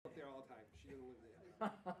I'd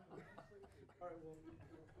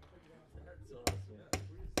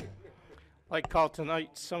like to call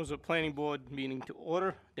tonight's Somersworth Planning Board meeting to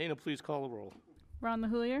order. Dana, please call the roll. Ron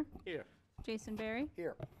LaHoulier, Here. Jason Berry,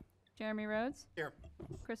 Here. Jeremy Rhodes, Here.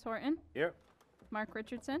 Chris Horton, Here. Mark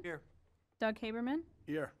Richardson, Here. Doug Haberman,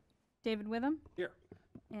 Here. David Witham, Here.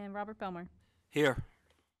 and Robert Belmar. Here.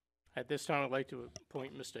 At this time, I'd like to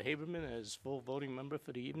appoint Mr. Haberman as full voting member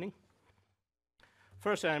for the evening.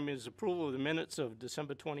 First item is approval of the minutes of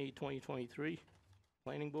December 20, 2023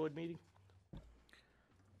 Planning Board meeting.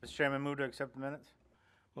 Mr. Chairman, move to accept the minutes.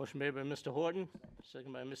 Motion made by Mr. Horton,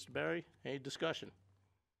 second by Mr. Berry. Any discussion?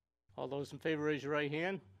 All those in favor, raise your right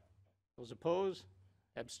hand. Those opposed?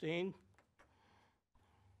 Abstain?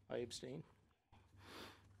 I abstain.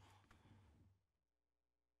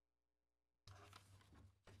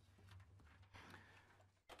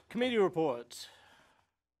 Committee reports.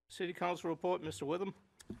 City Council report, Mr. Witham.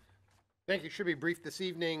 Thank you. Should be brief this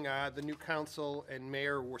evening. The new council and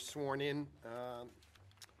mayor were sworn in a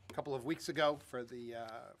couple of weeks ago for the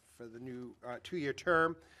new two-year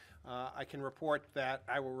term. I can report that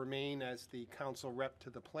I will remain as the council rep to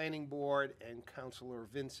the planning board, and Councilor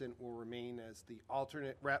Vincent will remain as the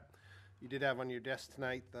alternate rep. You did have on your desk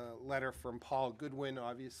tonight the letter from Paul Goodwin.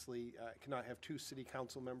 Obviously, cannot have two city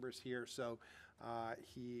council members here, so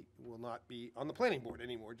he will not be on the planning board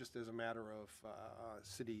anymore, just as a matter of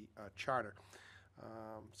city charter.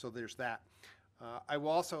 So there's that. I will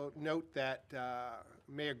also note that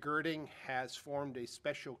Mayor Girding has formed a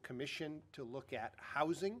special commission to look at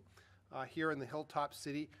housing here in the Hilltop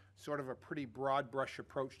City, sort of a pretty broad brush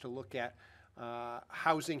approach to look at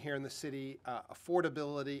housing here in the city,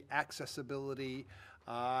 affordability, accessibility,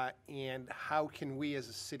 and how can we as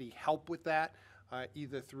a city help with that,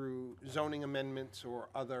 either through zoning amendments or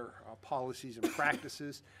other policies and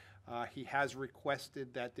practices. He has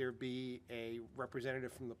requested that there be a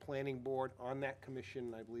representative from the planning board on that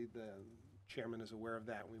commission. I believe the chairman is aware of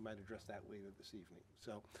that. We might address that later this evening.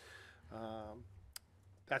 So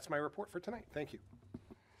that's my report for tonight. Thank you.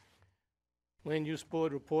 Land Use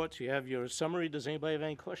Board reports. You have your summary. Does anybody have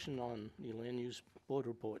any question on the Land Use Board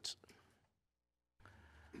reports?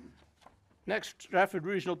 Next, Stratford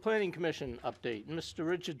Regional Planning Commission update. Mr.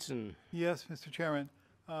 Richardson. Yes, Mr. Chairman.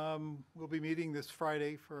 We'll be meeting this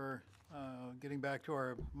Friday for getting back to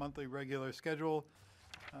our monthly regular schedule.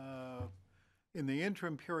 In the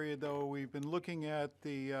interim period, though, we've been looking at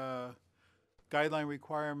the guideline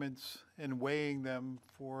requirements and weighing them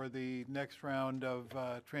for the next round of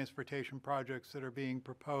transportation projects that are being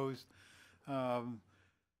proposed. I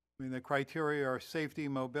mean, the criteria are safety,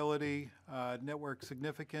 mobility, network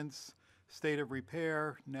significance, state of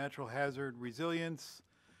repair, natural hazard resilience,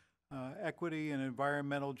 equity and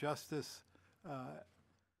environmental justice. I'm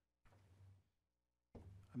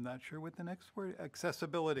not sure what the next word,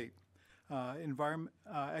 accessibility,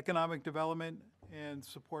 economic development, and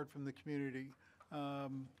support from the community.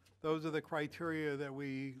 Those are the criteria that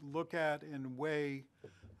we look at and weigh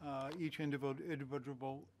each individual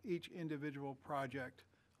project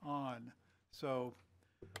on. So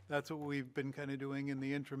that's what we've been kind of doing in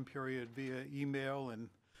the interim period via email and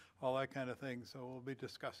all that kind of thing. So we'll be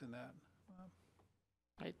discussing that.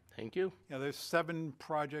 Right, thank you. Yeah, there's 7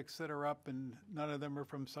 projects that are up, and none of them are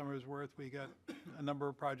from Somersworth. We got a number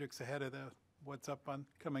of projects ahead of what's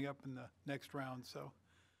coming up in the next round. So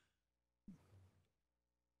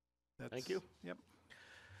that's, thank you. Yep.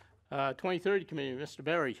 2030 Committee, Mr.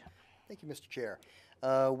 Berry. Thank you, Mr. Chair.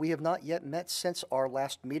 We have not yet met since our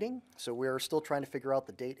last meeting, so we're still trying to figure out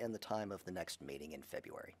the date and the time of the next meeting in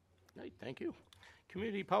February. Right, thank you.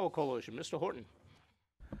 Community Power Coalition, Mr. Horton.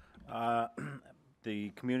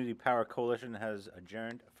 The Community Power Coalition has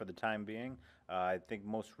adjourned for the time being. I think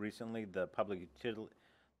most recently the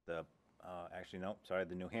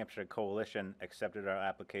the New Hampshire Coalition accepted our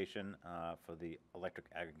application for the electric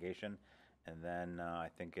aggregation, and then I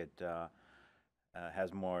think it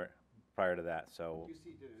has more prior to that. So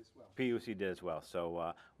PUC did as well. PUC did as well.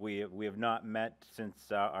 So we have not met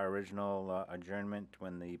since our original adjournment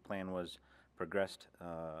when the plan was progressed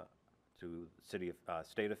to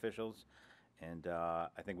state officials. And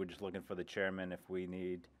I think we're just looking for the chairman if we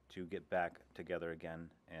need to get back together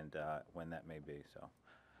again, and when that may be. So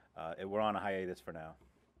we're on a hiatus for now.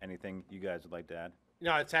 Anything you guys would like to add?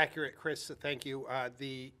 No, it's accurate, Chris. So thank you.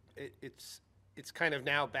 It's kind of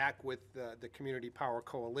now back with the Community Power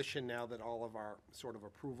Coalition now that all of our sort of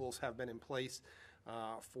approvals have been in place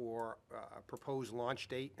for a proposed launch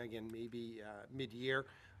date. Again, maybe mid-year,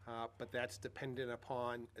 but that's dependent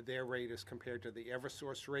upon their rate as compared to the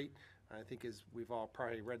Eversource rate. I think, as we've all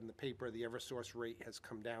probably read in the paper, the Eversource rate has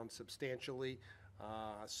come down substantially.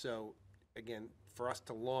 So again, for us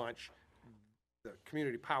to launch, the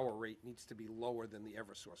community power rate needs to be lower than the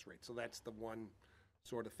Eversource rate. So that's the one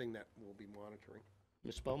sort of thing that we'll be monitoring.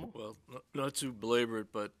 Ms. Belmore? Well, not to belabor it,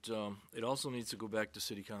 but it also needs to go back to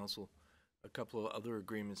city council. A couple of other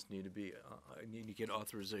agreements need to be, I need to get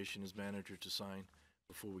authorization as manager to sign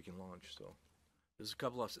before we can launch, so there's a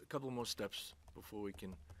couple more steps before we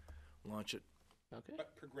can launch it. Okay,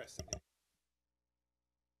 But progressing.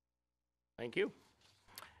 thank you.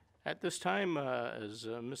 At this time, as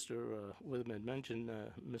Mr. Witham had mentioned,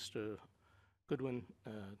 Mr. Goodwin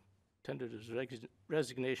tendered his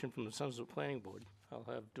resignation from the Somersworth Planning Board.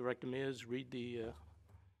 I'll have Director Mears read the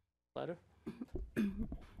letter.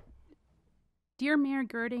 Dear Mayor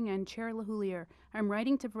Girding and Chair LaHoulier, I'm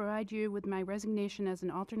writing to provide you with my resignation as an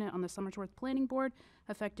alternate on the Somersworth Planning Board,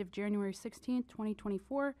 effective January 16,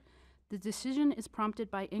 2024. The decision is prompted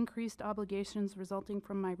by increased obligations resulting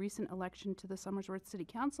from my recent election to the Somersworth City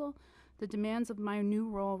Council. The demands of my new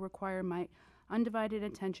role require my undivided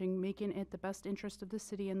attention, making it the best interest of the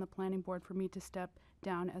city and the planning board for me to step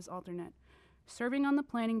down as alternate. Serving on the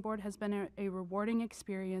planning board has been a rewarding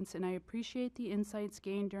experience, and I appreciate the insights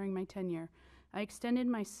gained during my tenure. I extended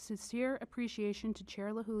my sincere appreciation to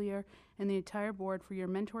Chair LaHoulier and the entire board for your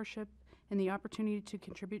mentorship and the opportunity to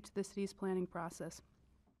contribute to the city's planning process.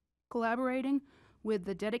 Collaborating with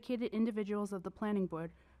the dedicated individuals of the planning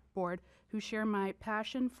board who share my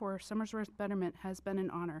passion for Somersworth betterment has been an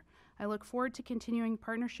honor. I look forward to continuing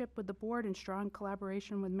partnership with the board and strong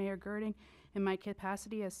collaboration with Mayor Girding in my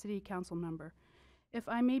capacity as city council member. If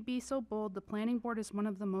I may be so bold, the planning board is one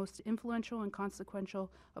of the most influential and consequential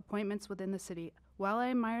appointments within the city. While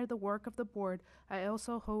I admire the work of the board, I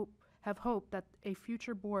also have hope that a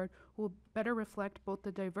future board will better reflect both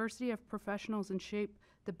the diversity of professionals and shape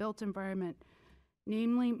the built environment,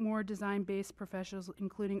 namely more design-based professionals,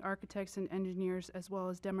 including architects and engineers, as well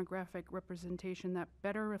as demographic representation that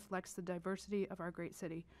better reflects the diversity of our great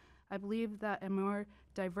city. I believe that a more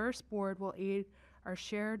diverse board will aid our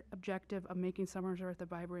shared objective of making Somersworth a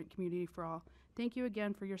vibrant community for all. Thank you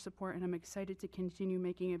again for your support, and I'm excited to continue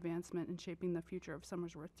making advancement and shaping the future of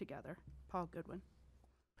Somersworth together. Paul Goodwin.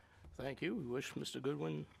 Thank you. We wish Mr.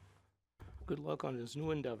 Goodwin good luck on his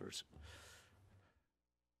new endeavors.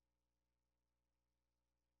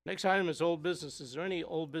 Next item is old business. Is there any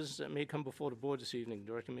old business that may come before the board this evening,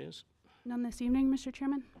 Director Mears? None this evening, Mr.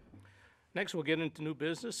 Chairman. Next, we'll get into new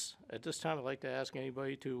business. At this time, I'd like to ask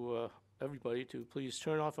everybody to please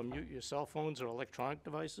turn off or mute your cell phones or electronic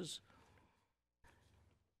devices.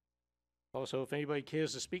 Also, if anybody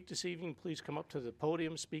cares to speak this evening, please come up to the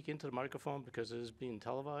podium, speak into the microphone because it is being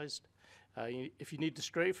televised. If you need to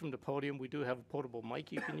stray from the podium, we do have a portable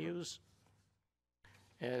mic you can use.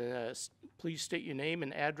 And please state your name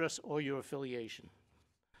and address or your affiliation.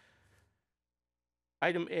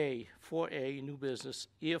 Item A, 4A, new business.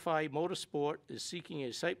 EFI Motorsport is seeking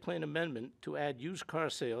a site plan amendment to add used car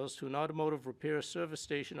sales to an automotive repair service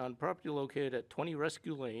station on property located at 20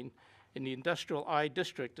 Rescue Lane in the Industrial I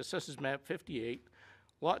District, Assessors Map 58,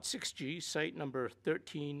 Lot 6G, site number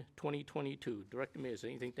 13-2022. Director Mears,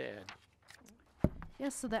 anything to add?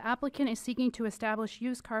 Yes, so the applicant is seeking to establish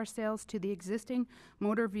used car sales to the existing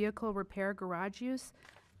motor vehicle repair garage use.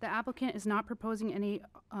 The applicant is not proposing any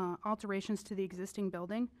alterations to the existing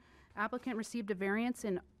building. Applicant received a variance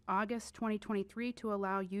in August 2023 to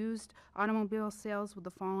allow used automobile sales with the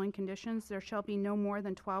following conditions. There shall be no more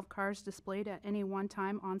than 12 cars displayed at any one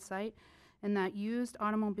time on site, and that used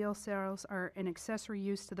automobile sales are an accessory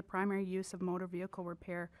use to the primary use of motor vehicle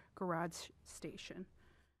repair garage station.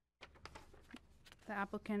 The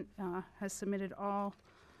applicant has submitted all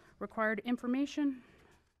required information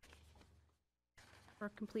for a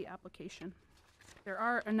complete application. There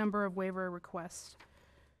are a number of waiver requests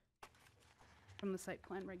from the site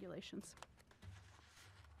plan regulations.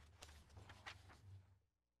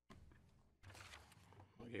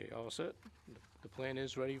 Okay, all set? The plan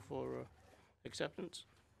is ready for acceptance?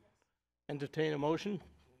 Entertain a motion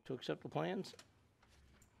to accept the plans?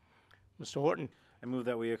 Mr. Horton? I move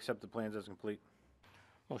that we accept the plans as complete.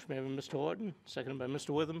 Motion made by Mr. Horton, seconded by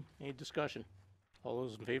Mr. Witham. Any discussion? All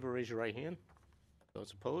those in favor, raise your right hand.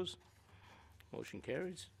 Those opposed? Motion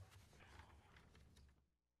carries.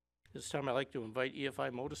 This time, I'd like to invite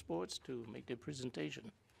EFI Motorsports to make their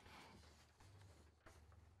presentation.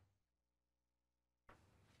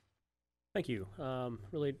 Thank you.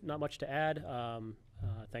 Really not much to add.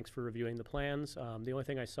 Thanks for reviewing the plans. The only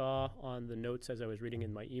thing I saw on the notes as I was reading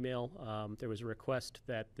in my email, there was a request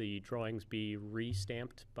that the drawings be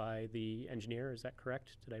re-stamped by the engineer. Is that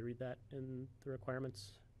correct? Did I read that in the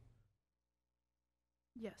requirements?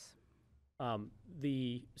 Yes.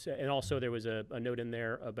 And also there was a note in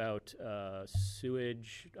there about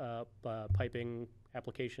sewage piping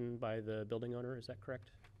application by the building owner, is that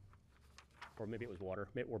correct? Or maybe it was water,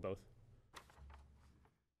 or both.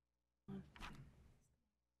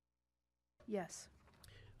 Yes.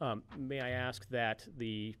 May I ask that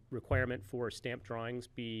the requirement for stamped drawings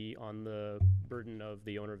be on the burden of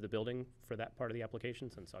the owner of the building for that part of the application,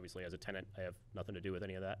 since obviously as a tenant, I have nothing to do with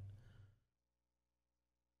any of that?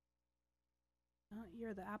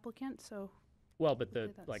 You're the applicant, so Well, but the,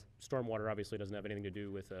 Okay, that's- like, stormwater obviously doesn't have anything to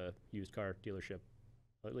do with a used car dealership,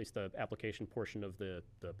 at least the application portion of the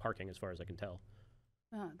parking, as far as I can tell.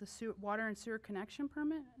 the water and sewer connection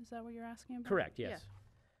permit, is that what you're asking about? Correct, Yeah. yes.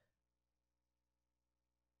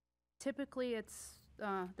 Typically, it's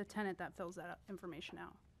the tenant that fills that information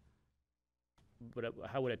out. But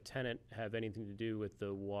how would a tenant have anything to do with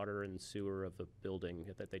the water and sewer of a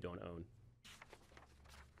building that they don't own?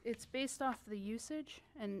 It's based off the usage,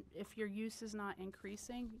 and if your use is not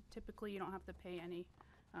increasing, typically you don't have to pay any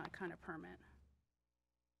kind of permit.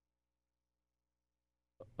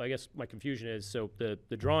 I guess my confusion is, so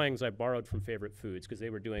the drawings I borrowed from Favorite Foods, because they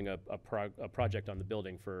were doing a project on the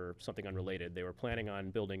building for something unrelated. They were planning on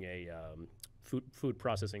building a food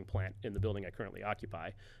processing plant in the building I currently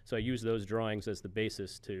occupy. So I used those drawings as the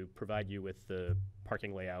basis to provide you with the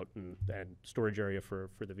parking layout and storage area for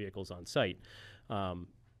the vehicles on site,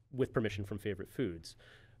 with permission from Favorite Foods.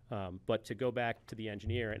 But to go back to the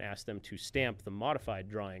engineer and ask them to stamp the modified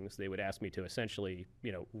drawings, they would ask me to essentially,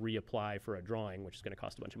 reapply for a drawing, which is going to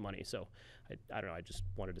cost a bunch of money. So I don't know, I just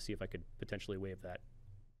wanted to see if I could potentially waive that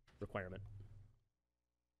requirement.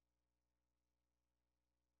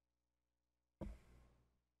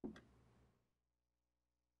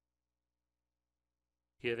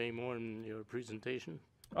 Do you have any more in your presentation?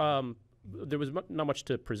 There was not much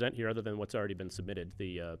to present here other than what's already been submitted,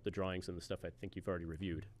 the drawings and the stuff I think you've already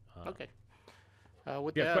reviewed. Okay.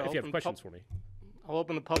 With If you that, have, if you have questions for me. I'll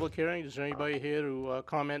open the public hearing. Is there anybody here to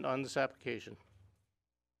comment on this application?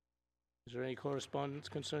 Is there any correspondence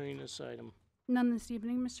concerning this item? None this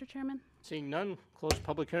evening, Mr. Chairman. Seeing none, close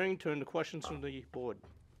public hearing. Turn to questions from the board.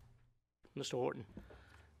 Mr. Horton.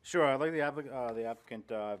 Sure, I'd like the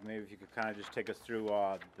applicant, maybe if you could kind of just take us through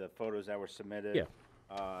the photos that were submitted. Yeah.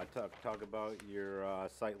 Talk about your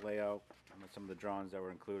site layout, some of the drawings that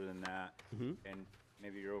were included in that, and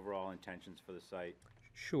maybe your overall intentions for the site.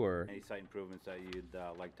 Sure. Any site improvements that you'd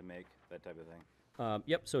like to make, that type of thing.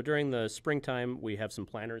 Yep, so during the springtime, we have some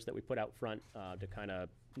planters that we put out front to kind of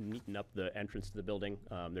neaten up the entrance to the building.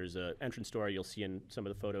 There's an entrance door you'll see in some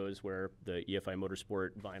of the photos where the EFI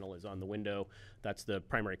Motorsport vinyl is on the window. That's the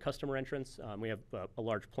primary customer entrance. We have a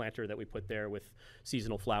large planter that we put there with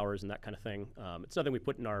seasonal flowers and that kind of thing. It's nothing we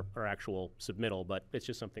put in our actual submittal, but it's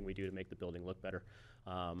just something we do to make the building look better.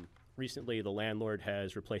 Recently, the landlord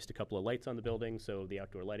has replaced a couple of lights on the building, so the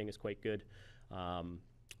outdoor lighting is quite good.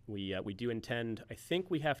 We do intend, I think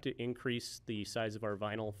we have to increase the size of our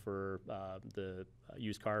vinyl for the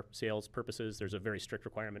used car sales purposes. There's a very strict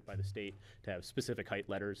requirement by the state to have specific height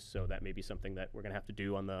letters, so that may be something that we're going to have to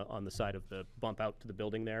do on the side of the bump out to the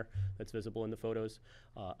building there that's visible in the photos.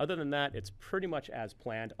 Other than that, it's pretty much as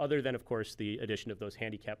planned, other than, of course, the addition of those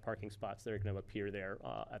handicap parking spots that are going to appear there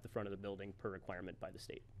at the front of the building per requirement by the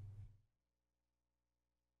state.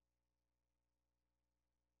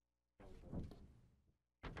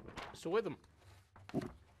 Mr. Witham.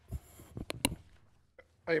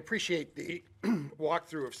 I appreciate the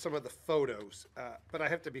walkthrough of some of the photos, but I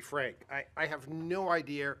have to be frank. I have no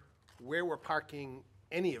idea where we're parking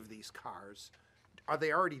any of these cars. Are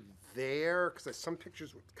they already there? Because there's some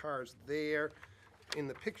pictures with cars there. In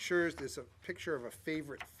the pictures, there's a picture of a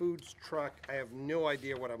Favorite Foods truck. I have no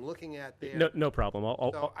idea what I'm looking at there. No problem.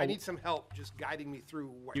 So I need some help just guiding me through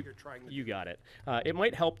what you're trying to do. You got it. It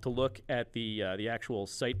might help to look at the actual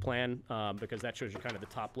site plan because that shows you kind of the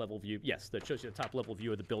top level view. Yes, that shows you the top level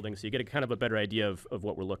view of the building, so you get a kind of a better idea of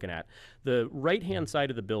what we're looking at. The right-hand side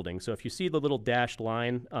of the building, so if you see the little dashed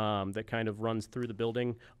line that kind of runs through the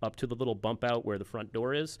building up to the little bump out where the front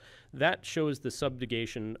door is, that shows the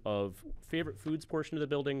subjugation of Favorite Foods portion of the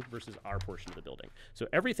building versus our portion of the building. So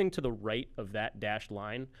everything to the right of that dashed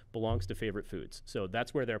line belongs to Favorite Foods. So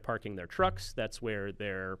that's where they're parking their trucks. That's where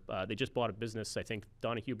they just bought a business, I think,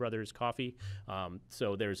 Donahue Brothers Coffee.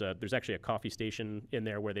 So there's actually a coffee station in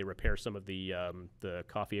there where they repair some of the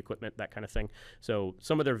coffee equipment, that kind of thing. So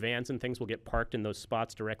some of their vans and things will get parked in those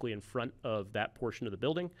spots directly in front of that portion of the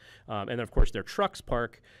building. And then, of course, their trucks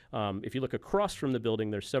park. If you look across from the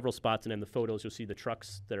building, there's several spots, and in the photos, you'll see the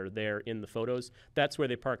trucks that are there in the photos. That's where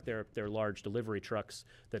they park their large delivery trucks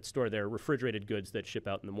that store their refrigerated goods that ship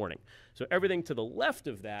out in the morning. So everything to the left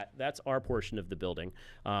of that, that's our portion of the building.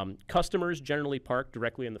 Customers generally park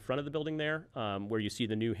directly in the front of the building there, where you see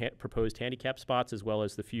the new proposed handicap spots as well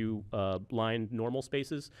as the few lined normal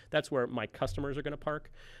spaces. That's where my customers are going to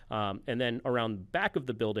park. And then around the back of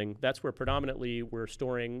the building, that's where predominantly we're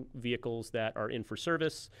storing vehicles that are in for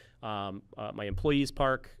service. My employees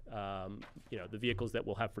park. The vehicles that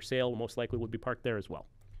we'll have for sale most likely would be parked there as well.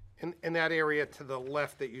 And that area to the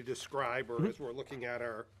left that you describe, or as we're looking at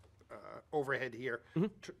our overhead here,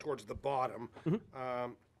 towards the bottom,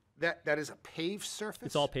 that is a paved surface?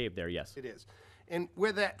 It's all paved there, yes. It is. And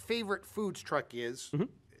where that favorite foods truck is,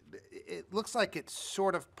 it looks like it's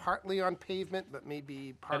sort of partly on pavement, but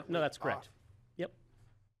maybe partly No, that's correct. off, Yep.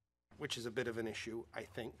 which is a bit of an issue, I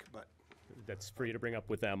think, but. That's for you to bring up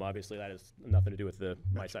with them. Obviously, that has nothing to do with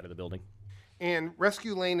my side of the building. And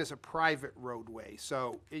Rescue Lane is a private roadway,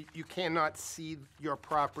 so you cannot see your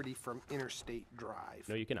property from Interstate Drive.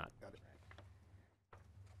 No, you cannot. Got it.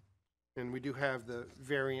 And we do have the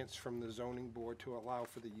variance from the zoning board to allow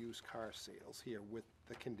for the used car sales here with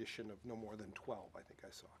the condition of no more than 12, I think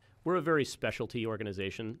I saw. We're a very specialty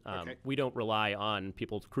organization. Okay. We don't rely on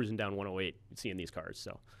people cruising down 108 seeing these cars.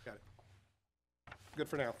 So. Got it. Good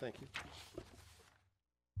for now, thank you.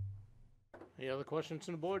 Any other questions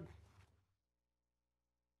from the board?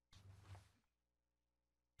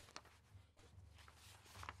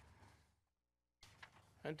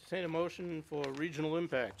 Entertain a motion for regional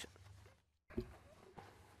impact.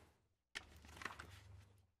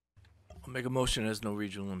 I'll make a motion, it has no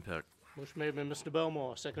regional impact. Motion made by Mr.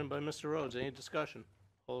 Belmore, seconded by Mr. Rhodes. Any discussion?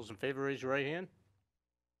 All those in favor, raise your right hand.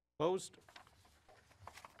 Opposed?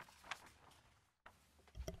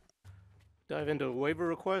 Dive into waiver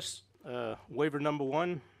requests. Waiver number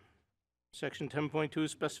 1, section 10.2,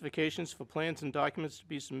 specifications for plans and documents to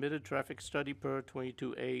be submitted, traffic study per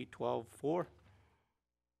 22A 12-4.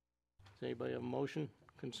 Does anybody have a motion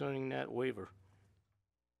concerning that waiver?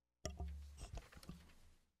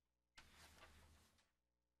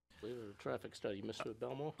 Waiver of traffic study, Mr.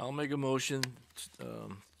 Belmore. I'll make a motion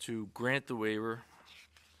to grant the waiver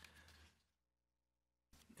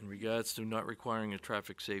in regards to not requiring a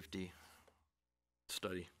traffic safety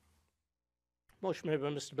study. Motion made by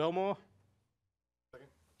Mr. Belmore.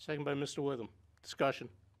 Second by Mr. Witham. Discussion.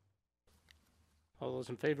 All those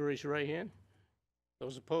in favor, raise your right hand.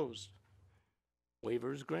 Those opposed?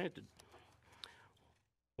 Waiver is granted.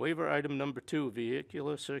 Waiver item number 2,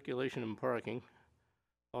 vehicular circulation and parking.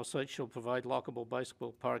 All sites shall provide lockable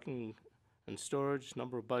bicycle parking and storage.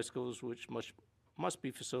 Number of bicycles which must be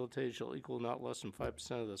facilitated shall equal not less than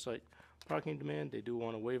 5% of the site parking demand. They do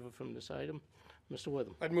want a waiver from this item. Mr.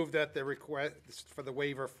 Witham. I'd move that the request for the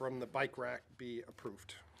waiver from the bike rack be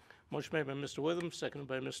approved. Motion made by Mr. Witham, seconded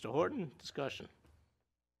by Mr. Horton. Discussion.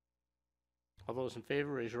 All those in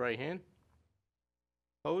favor, raise your right hand.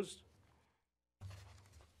 Opposed?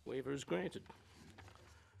 Waiver is granted.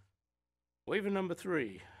 Waiver number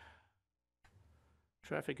 3.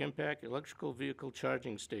 Traffic impact electrical vehicle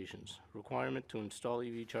charging stations. Requirement to install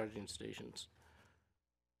EV charging stations.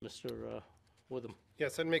 Mr. Witham.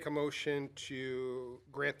 Yes, I'd make a motion to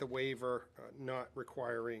grant the waiver not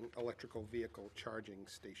requiring electrical vehicle charging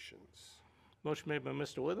stations. Motion made by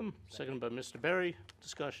Mr. Witham, seconded by Mr. Berry.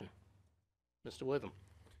 Discussion. Mr. Witham.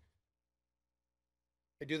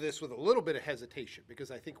 I do this with a little bit of hesitation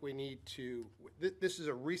because I think we need to, this is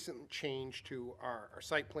a recent change to our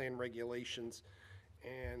site plan regulations,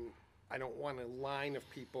 and I don't want a line of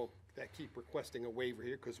people that keep requesting a waiver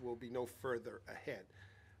here because we'll be no further ahead.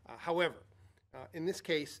 However, in this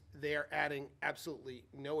case, they are adding absolutely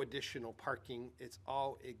no additional parking. It's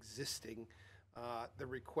all existing. The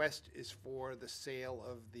request is for the sale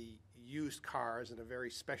of the used cars in a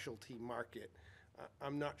very specialty market.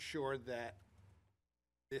 I'm not sure that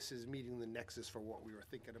this is meeting the nexus for what we were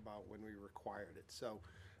thinking about when we required it. So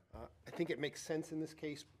I think it makes sense in this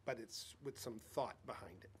case, but it's with some thought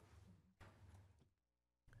behind it.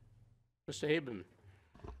 Mr. Haberman.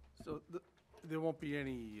 So there won't be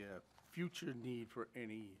any future need for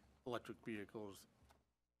any electric vehicles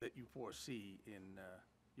that you foresee in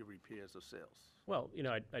your repairs or sales? Well,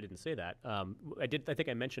 I didn't say that. I think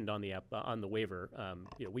I mentioned on the on the waiver.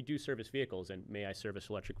 We do service vehicles, and may I service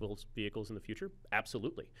electric vehicles in the future?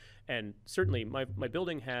 Absolutely, and certainly my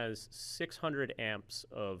building has 600 amps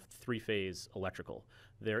of 3-phase electrical.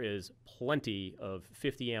 There is plenty of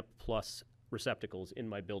 50 amp plus receptacles in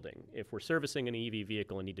my building. If we're servicing an EV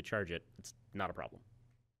vehicle and need to charge it, it's not a problem.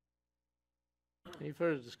 Any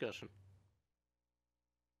further discussion?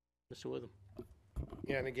 Mr. Witham.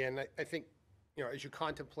 Yeah, and again, I think you know, as we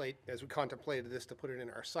contemplated this to put it in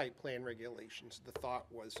our site plan regulations, the thought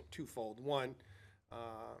was twofold. One,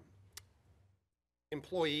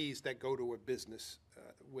 employees that go to a business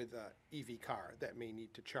with a EV car that may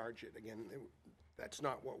need to charge it. Again, that's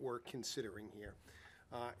not what we're considering here.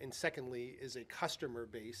 And secondly, is a customer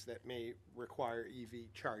base that may require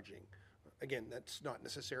EV charging. Again, that's not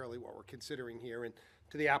necessarily what we're considering here. And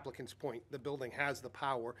to the applicant's point, the building has the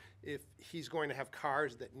power. If he's going to have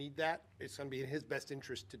cars that need that, it's going to be in his best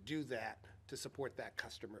interest to do that to support that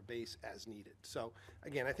customer base as needed. So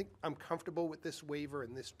again, I think I'm comfortable with this waiver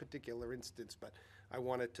in this particular instance, but I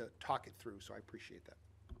wanted to talk it through, so I appreciate that.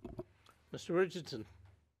 Mr. Richardson?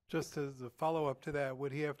 Just as a follow-up to that,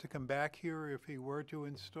 would he have to come back here if he were to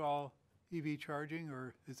install EV charging,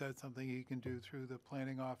 or is that something he can do through the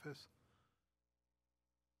planning office?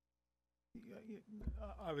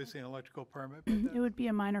 Obviously an electrical permit, but It would be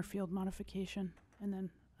a minor field modification and then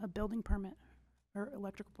a building permit or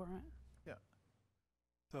electrical permit. yeah.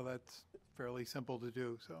 So that's fairly simple to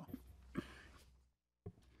do, so.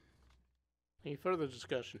 Any further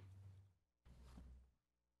discussion?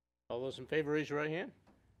 All those in favor, raise your right hand.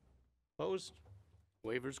 Opposed?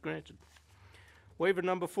 Waiver is granted. Waiver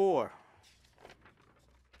number 4.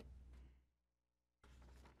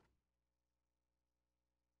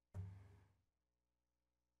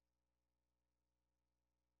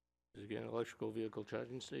 Is again electrical vehicle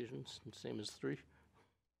charging stations, same as 3.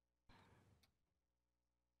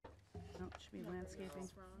 No, it should be landscaping.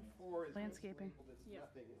 Landscaping.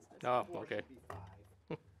 Oh, okay.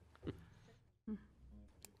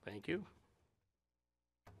 Thank you.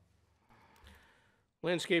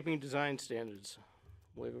 Landscaping design standards.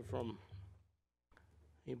 Waiver from,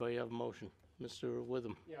 anybody have a motion? Mr.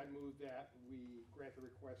 Witham. Yeah, I move that we grant the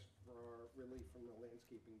request for relief from the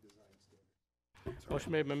landscaping design standards.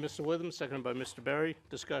 Motion made by Mr. Witham, seconded by Mr. Berry.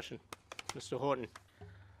 Discussion. Mr. Horton.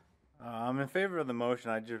 I'm in favor of the motion.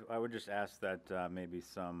 I would just ask that maybe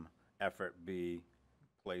some effort be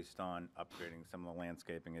placed on upgrading some of the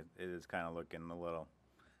landscaping. It is kind of looking a little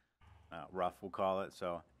rough, we'll call it.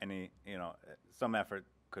 So some effort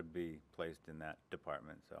could be placed in that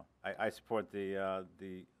department. So I support the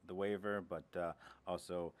waiver, but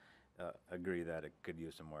also agree that it could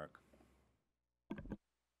use some work.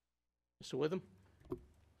 Mr. Witham.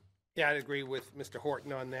 Yeah, I'd agree with Mr.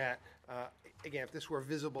 Horton on that. Again, if this were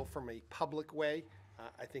visible from a public way,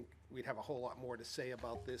 I think we'd have a whole lot more to say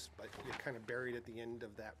about this, but you're kind of buried at the end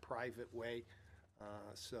of that private way.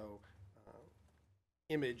 So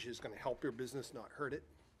image is going to help your business, not hurt it.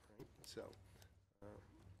 Right? So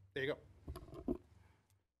there you go.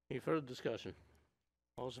 Any further discussion?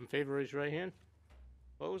 All those in favor, raise your right hand.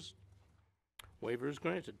 Opposed? Waiver is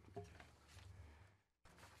granted.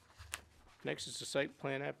 Next is the site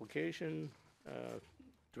plan application.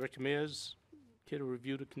 Director Mears, care to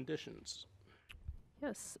review the conditions?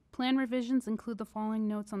 Yes. Plan revisions include the following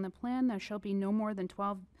notes on the plan. There shall be no more than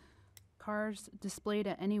 12 cars displayed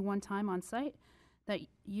at any one time on site. That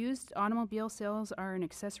used automobile sales are an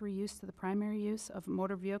accessory use to the primary use of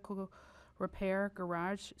motor vehicle repair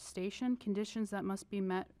garage station. Conditions that must be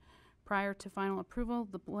met prior to final approval.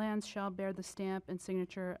 The plans shall bear the stamp and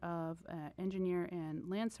signature of engineer and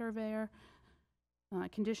land surveyor.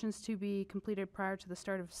 Conditions to be completed prior to the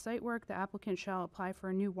start of site work. The applicant shall apply for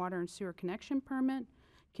a new water and sewer connection permit.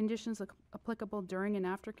 Conditions applicable during and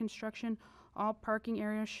after construction. All parking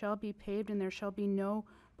areas shall be paved and there shall be no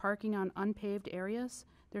parking on unpaved areas.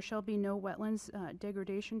 There shall be no wetlands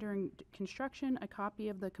degradation during construction. A copy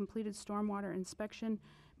of the completed stormwater inspection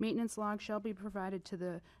maintenance log shall be provided to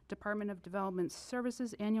the Department of Development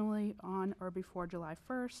Services annually on or before July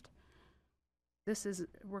 1st. This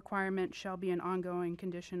requirement shall be an ongoing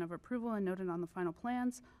condition of approval and noted on the final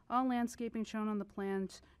plans. All landscaping shown on the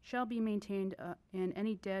plans shall be maintained and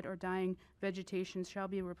any dead or dying vegetation shall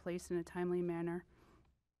be replaced in a timely manner.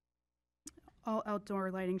 All outdoor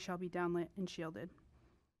lighting shall be downlit and shielded.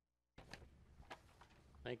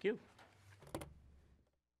 Thank you.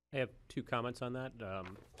 I have 2 comments on that.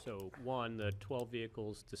 So one, the 12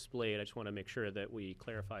 vehicles displayed, I just want to make sure that we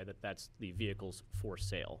clarify that that's the vehicles for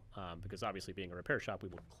sale. Because obviously being a repair shop, we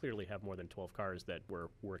will clearly have more than 12 cars that we're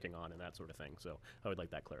working on and that sort of thing. So I would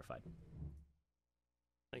like that clarified.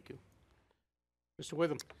 Thank you. Mr.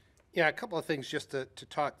 Witham. Yeah, a couple of things just to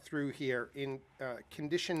talk through here. In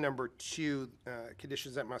condition number 2,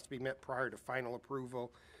 conditions that must be met prior to final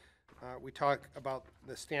approval, we talk about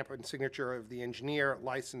the stamp and signature of the engineer,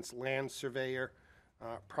 licensed land surveyor,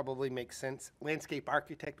 probably makes sense. Landscape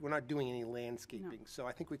architect, we're not doing any landscaping, so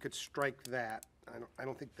I think we could strike that. I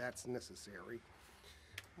don't think that's necessary.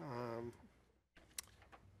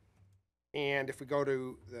 And if we go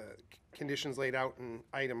to the conditions laid out in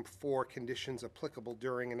item 4, conditions applicable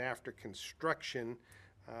during and after construction,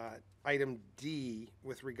 item D,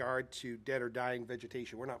 with regard to dead or dying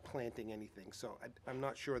vegetation, we're not planting anything, so I'm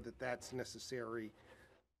not sure that that's necessary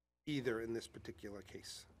either in this particular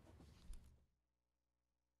case.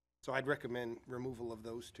 So I'd recommend removal of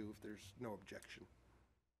those two if there's no objection.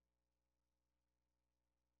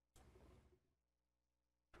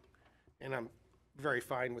 And I'm very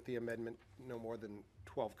fine with the amendment, no more than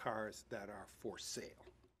 12 cars that are for sale.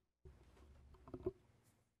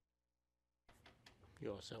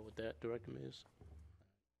 You all set with that, Director Mears?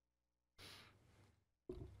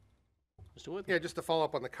 Mr. Wood? Yeah, just to follow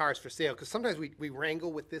up on the cars for sale, because sometimes we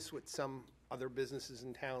wrangle with this with some other businesses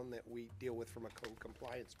in town that we deal with from a code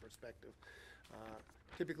compliance perspective.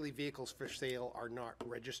 Typically, vehicles for sale are not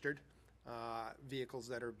registered. Vehicles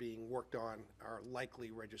that are being worked on are likely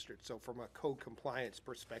registered. So from a code compliance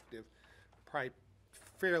perspective, probably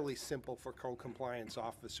fairly simple for code compliance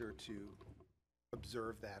officer to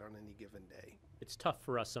observe that on any given day. It's tough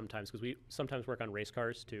for us sometimes because we sometimes work on race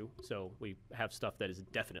cars too. So we have stuff that is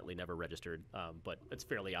definitely never registered, but it's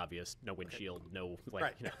fairly obvious. No windshield, no like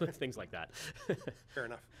Right. you know, things like that. Fair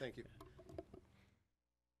enough, thank you.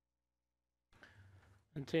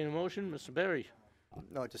 Entertain a motion, Mr. Berry.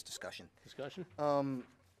 No, just discussion. Discussion?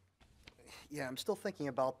 Yeah, I'm still thinking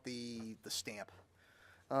about the stamp.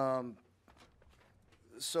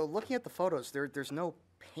 So looking at the photos, there's no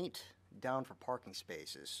paint down for parking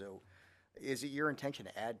spaces. So is it your intention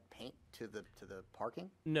to add paint to the parking?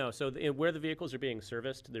 No, so where the vehicles are being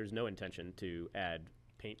serviced, there's no intention to add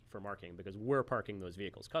paint for marking because we're parking those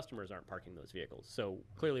vehicles. Customers aren't parking those vehicles. So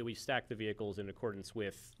clearly we stack the vehicles in accordance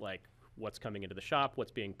with like what's coming into the shop,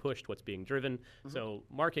 what's being pushed, what's being driven. So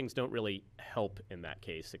markings don't really help in that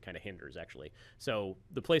case. It kind of hinders, actually. So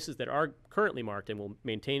the places that are currently marked and will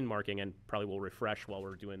maintain marking and probably will refresh while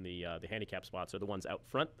we're doing the handicap spots are the ones out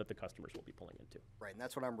front that the customers will be pulling into. Right, and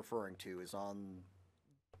that's what I'm referring to is on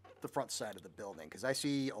the front side of the building, because I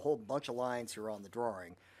see a whole bunch of lines here on the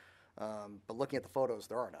drawing, but looking at the photos,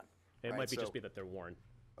 there are none. It right? might be So- just be that they're worn.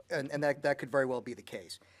 And that could very well be the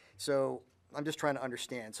case. So I'm just trying to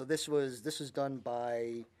understand. So this was done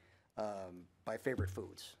by Favorite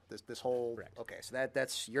Foods. This whole Correct. Okay. So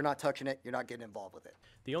that's you're not touching it. You're not getting involved with it.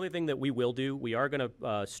 The only thing that we will do, we are going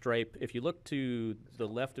to stripe. If you look to the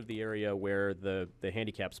left of the area where the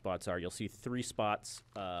handicap spots are, you'll see 3 spots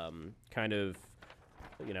kind of,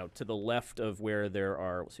 to the left of where there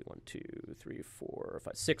are, let's see, 1, 2, 3, 4,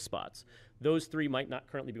 5, 6 spots. Those 3 might not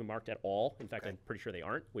currently be marked at all. In fact, I'm pretty sure they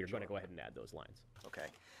aren't. We're going to go ahead and add those lines. Okay.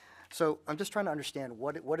 So I'm just trying to understand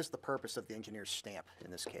what is the purpose of the engineer's stamp in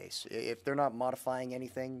this case? If they're not modifying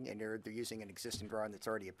anything and they're using an existing drawing that's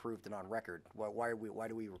already approved and on record, why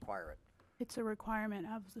do we require it? It's a requirement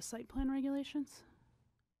of the site plan regulations.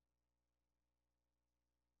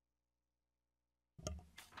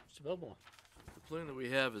 Mr. Belmore. The plan that we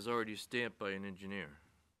have is already stamped by an engineer.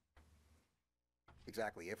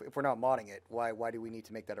 Exactly. If we're not modding it, why do we need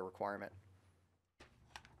to make that a requirement?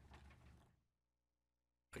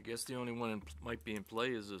 I guess the only one might be in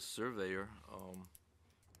play is a surveyor.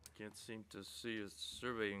 Can't seem to see a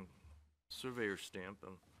surveyor stamp,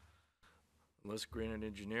 unless Granite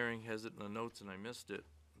Engineering has it in the notes and I missed it,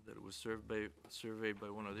 that it was surveyed by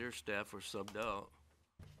one of their staff or subbed out.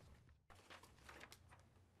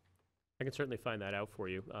 I can certainly find that out for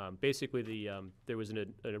you. Basically, there was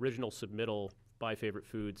an original submittal by Favorite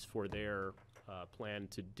Foods for their plan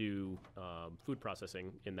to do food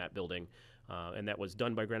processing in that building, and that was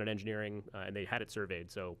done by Granite Engineering, and they had it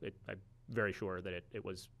surveyed. So I'm very sure that it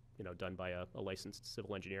was done by a licensed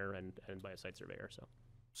civil engineer and by a site surveyor.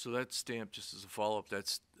 So that stamp, just as a follow-up,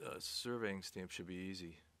 that surveying stamp should be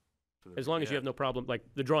easy. As long as you have no problem, like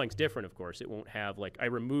the drawing's different, of course. It won't have, like, I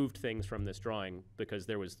removed things from this drawing because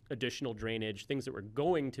there was additional drainage, things that were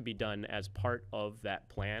going to be done as part of that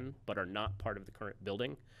plan, but are not part of the current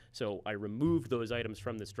building. So I removed those items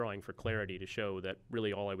from this drawing for clarity to show that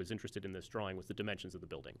really all I was interested in this drawing was the dimensions of the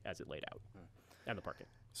building as it laid out and the parking.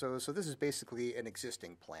 So this is basically an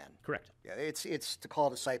existing plan. Correct. Yeah, it's to call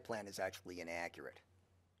it a site plan is actually inaccurate.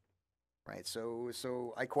 Right,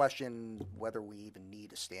 so I question whether we even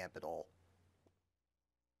need a stamp at all.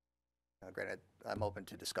 Granted, I'm open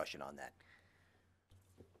to discussion on that.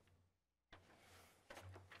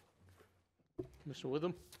 Mr.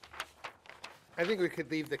 Witham? I think we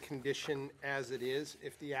could leave the condition as it is.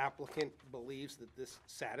 If the applicant believes that this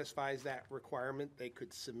satisfies that requirement, they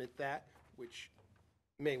could submit that, which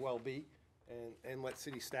may well be, and let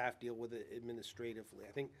city staff deal with it administratively.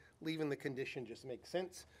 I think leaving the condition just makes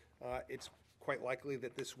sense. It's quite likely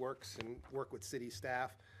that this works and work with city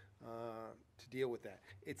staff. to deal with that.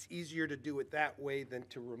 It's easier to do it that way than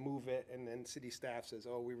to remove it, and then city staff says,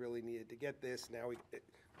 oh, we really needed to get this. Now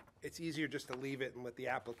it's easier just to leave it and let the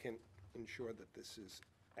applicant ensure that this is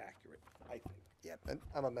accurate, I think. Yeah,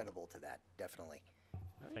 I'm amenable to that, definitely.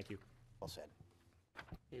 Thank you. Well said.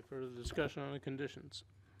 Any further discussion on the conditions?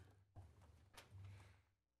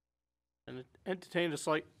 And entertain a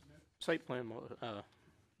site plan,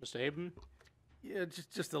 Mr. Haberman? Yeah,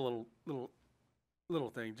 just a little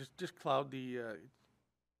thing. Just cloud the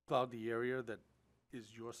area that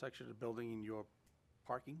is your section of the building and your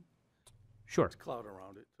parking. Sure. Just cloud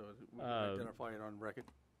around it so we can identify it on record.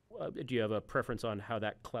 Do you have a preference on how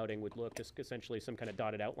that clouding would look? Just essentially some kind of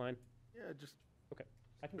dotted outline? Yeah, just Okay.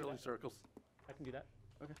 I can do really that. circles. I can do that.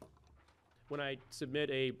 Okay. When I submit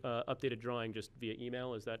a updated drawing just via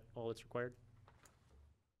email, is that all that's required?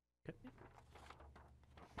 Okay.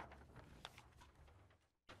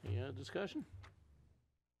 Any other discussion?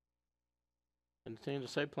 Entertain a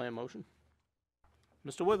site plan motion.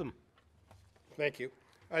 Mr. Witham? Thank you.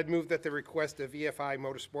 I'd move that the request of EFI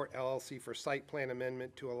Motorsport LLC for site plan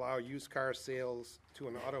amendment to allow used car sales to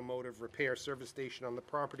an automotive repair service station on the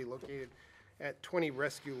property located at 20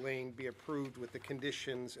 Rescue Lane be approved with the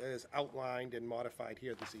conditions as outlined and modified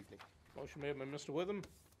here this evening. Motion made by Mr. Witham,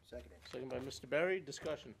 Seconded. second by Mr. Berry.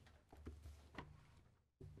 Discussion.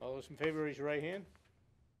 All those in favor, raise your right hand.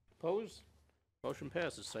 Opposed? Motion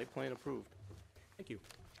passes. Site plan approved. Thank you.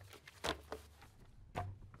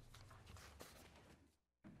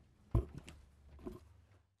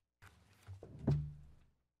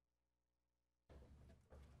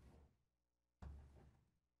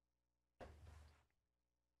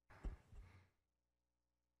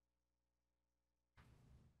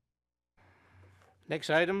 Next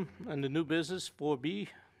item, under new business, 4B,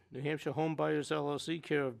 New Hampshire Home Buyers LLC,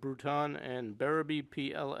 care of Bruton and Barabee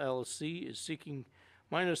PLLC, is seeking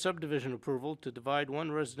minor subdivision approval to divide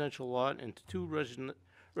one residential lot into two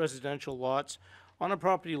residential lots on a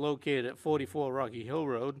property located at 44 Rocky Hill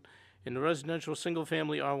Road in the residential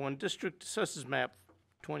single-family R1 district, assessors map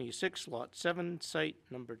 26, lot 7, site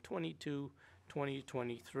number 22,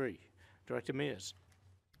 2023. Director Mears.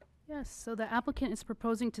 Yes, so the applicant is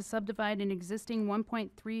proposing to subdivide an existing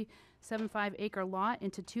 1.375 acre lot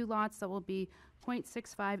into two lots that will be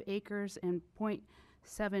 0.65 acres and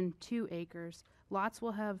 0.72 acres. Lots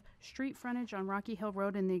will have street frontage on Rocky Hill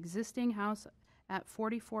Road, and the existing house at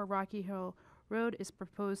 44 Rocky Hill Road is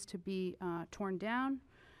proposed to be torn down.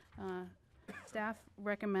 Staff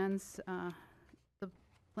recommends the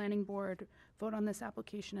planning board vote on this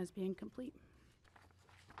application as being complete.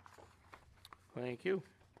 Thank you.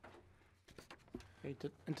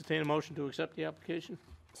 Entertain a motion to accept the application.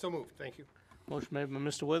 So moved. Thank you. Motion made by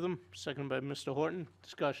Mr. Witham, seconded by Mr. Horton.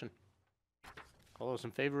 Discussion. All those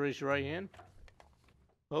in favor, raise your right hand.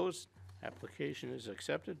 Opposed? Application is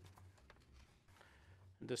accepted.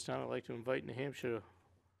 At this time, I'd like to invite New Hampshire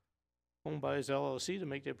Home Buyers LLC to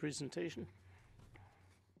make their presentation.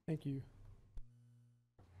 Thank you.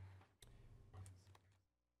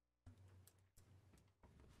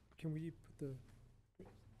 Can we put the...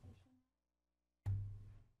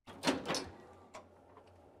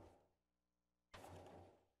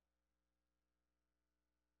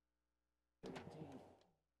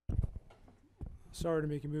 Sorry to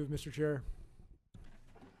make you move, Mr. Chair.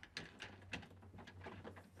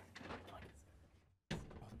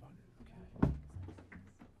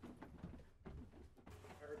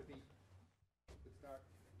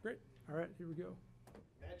 Great. All right, here we go.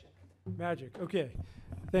 Magic. Okay.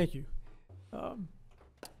 Thank you. My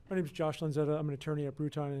name is Josh Lanzetta. I'm an attorney at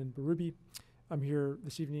Bruton and Barabee. I'm here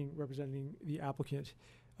this evening representing the applicant.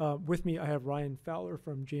 With me, I have Ryan Fowler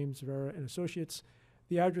from James Vera and Associates.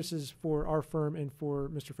 The addresses for our firm and for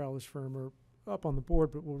Mr. Fowler's firm are up on the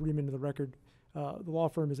board, but we'll read them into the record. The law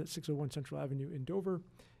firm is at 601 Central Avenue in Dover,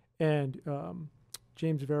 and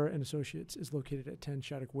James Vera and Associates is located at 10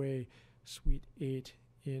 Shattuck Way, Suite 8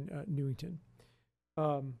 in Newington.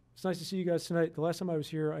 It's nice to see you guys tonight. The last time I was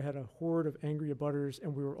here, I had a horde of angry abutters,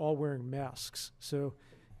 and we were all wearing masks. So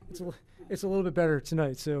it's a little bit better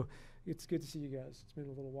tonight. So it's good to see you guys. It's been a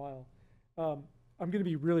little while. I'm going to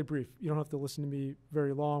be really brief. You don't have to listen to me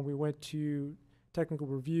very long. We went to technical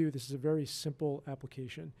review. This is a very simple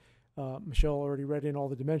application. Michelle already read in all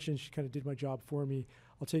the dimensions. She kind of did my job for me.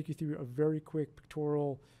 I'll take you through a very quick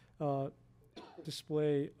pictorial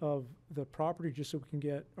display of the property just so we can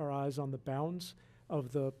get our eyes on the bounds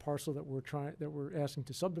of the parcel that we're asking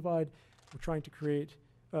to subdivide. We're trying to create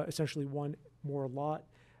essentially one more lot.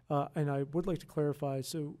 And I would like to clarify,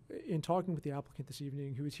 so in talking with the applicant this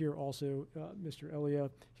evening, who is here also, Mr. Elia,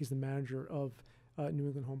 he's the manager of New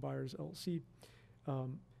England Home Buyers LLC.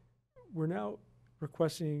 we're now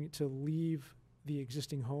requesting to leave the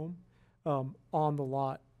existing home on the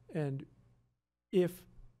lot. And if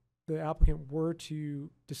the applicant were to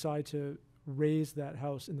decide to raise that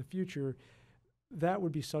house in the future, that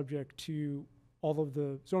would be subject to all of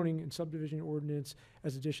the zoning and subdivision ordinance,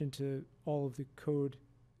 as addition to all of the code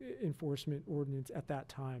enforcement ordinance at that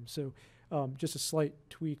time. So just a slight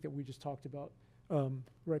tweak that we just talked about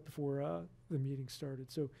right before the meeting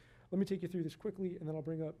started. So let me take you through this quickly, and then I'll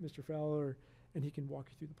bring up Mr. Fowler, and he can walk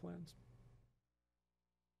you through the plans.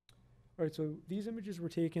 All right, so these images were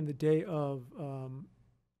taken the day of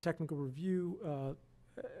technical review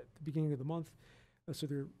at the beginning of the month. So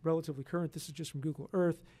they're relatively current. This is just from Google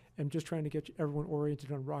Earth. I'm just trying to get everyone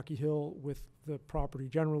oriented on Rocky Hill with the property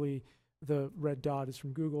generally. The red dot is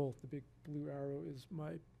from Google. The big blue arrow is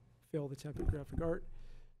my failed attempt at graphic art.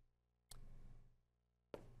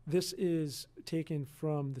 This is taken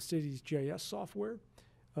from the city's GIS software.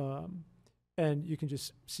 And you can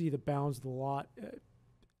just see the bounds of the lot.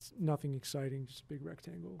 It's nothing exciting, just a big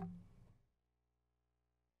rectangle.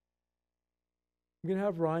 I'm going to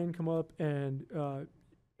have Ryan come up and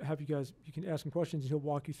have you guys, you can ask him questions and he'll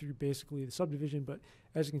walk you through basically the subdivision, but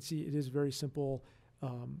as you can see, it is very simple.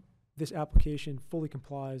 This application fully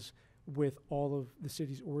complies with all of the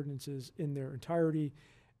city's ordinances in their entirety.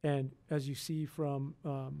 And as you see from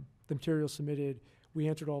the material submitted, we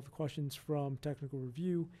answered all the questions from technical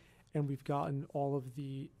review, and we've gotten all of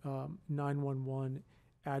the 911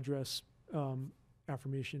 address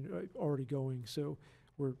affirmation already going. So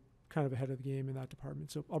we're kind of ahead of the game in that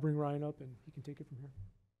department. So I'll bring Ryan up and he can take it from here.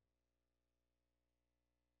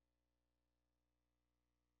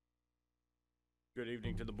 Good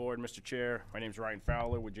evening to the board, Mr. Chair. My name is Ryan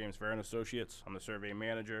Fowler with James Farron Associates. I'm the survey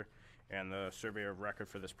manager and the surveyor of record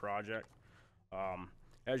for this project.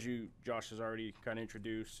 As Josh has already kind of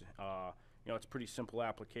introduced, it's a pretty simple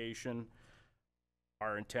application.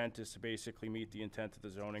 Our intent is to basically meet the intent of the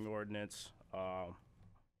zoning ordinance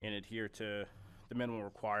and adhere to the minimum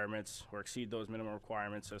requirements or exceed those minimum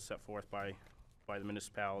requirements as set forth by the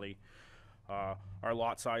municipality. Our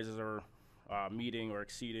lot sizes are meeting or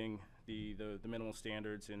exceeding the minimal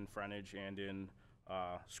standards in frontage and in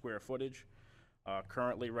square footage.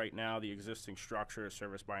 Currently, right now, the existing structure is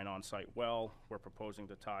serviced by an on-site well. We're proposing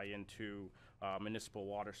to tie into municipal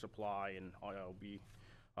water supply, and it'll be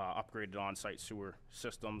upgraded on-site sewer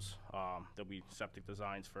systems. There'll be septic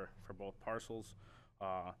designs for both parcels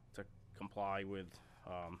to comply with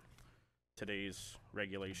today's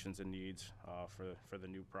regulations and needs for the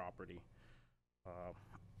new property.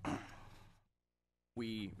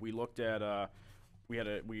 We looked at we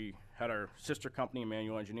had our sister company,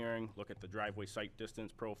 Manual Engineering, look at the driveway site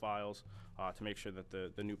distance profiles to make sure that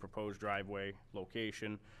the new proposed driveway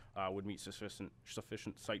location would meet sufficient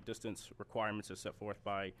site distance requirements as set forth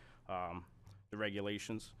by the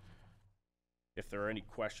regulations. If there are any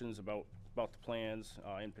questions about the plans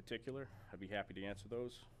in particular, I'd be happy to answer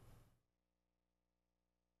those.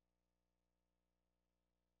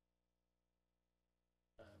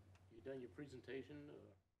 You done your presentation?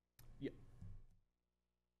 Yeah.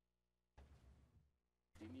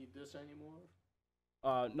 Do you need this anymore?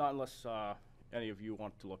 Not unless any of you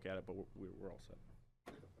want to look at it, but we're all set.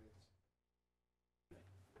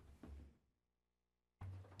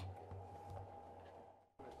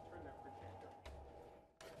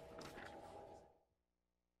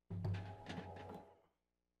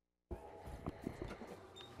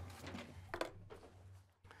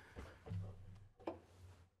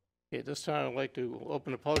 Okay, at this time, I'd like to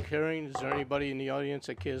open a public hearing. Is there anybody in the audience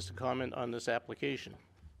that cares to comment on this application?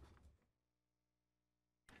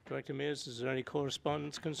 Director Mears, is there any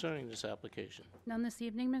correspondence concerning this application? None this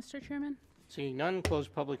evening, Mr. Chairman. Seeing none, close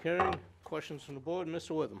public hearing. Questions from the board?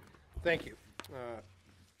 Mr. Witham. Thank you.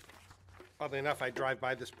 Oddly enough, I drive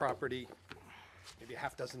by this property maybe a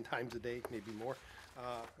half dozen times a day, maybe more.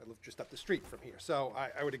 I live just up the street from here, so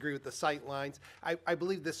I would agree with the sight lines. I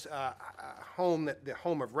believe this home, the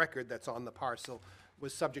home of record that's on the parcel,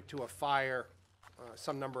 was subject to a fire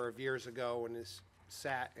some number of years ago and has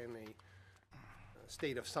sat in a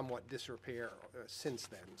state of somewhat disrepair since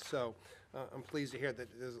then. So I'm pleased to hear that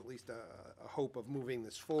there's at least a hope of moving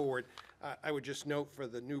this forward. I would just note for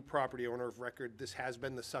the new property owner of record, this has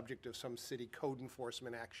been the subject of some city code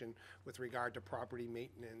enforcement action with regard to property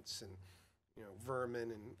maintenance and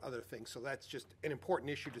vermin and other things. So that's just an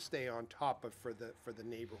important issue to stay on top of for the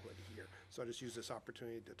neighborhood here. So I'll just use this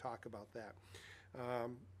opportunity to talk about that.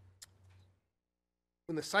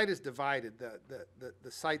 When the site is divided,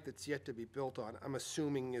 the site that's yet to be built on, I'm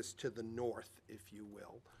assuming is to the north, if you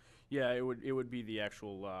will. Yeah, it would be the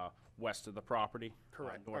actual west of the property.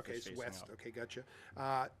 Correct. North Okay, is it's facing west. out. Okay, gotcha.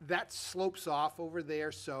 That slopes off over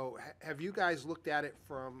there, so have you guys looked at it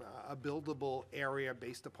from a buildable area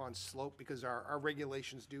based upon slope? Because our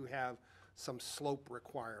regulations do have some slope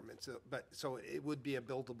requirements, but, so it would be a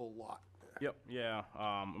buildable lot. Yep, yeah,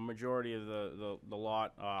 a majority of the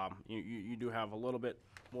lot, you do have a little bit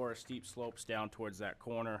more steep slopes down towards that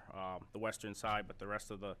corner, the western side, but the rest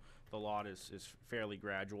of the lot is fairly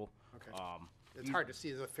gradual. Okay. It's hard to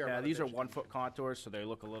see, there's a fair Yeah, amount of these are vegetation. 1-foot contours, so they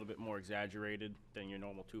look a little bit more exaggerated than your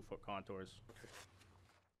normal 2-foot contours.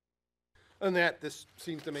 And that, this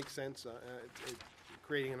seems to make sense.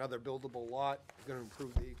 Creating another buildable lot, going to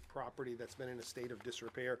improve the property that's been in a state of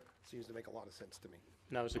disrepair, seems to make a lot of sense to me.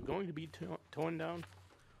 Now, is it going to be torn down?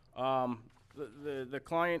 The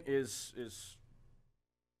client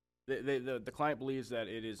the client believes that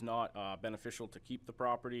it is not beneficial to keep the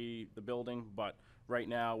property, the building, but right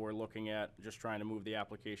now we're looking at just trying to move the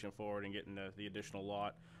application forward and getting the additional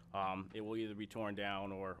lot. It will either be torn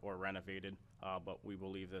down or renovated, but we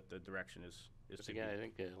believe that the direction is Because to again, be. I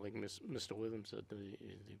think, like Mr. Witham said, the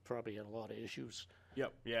property had a lot of issues.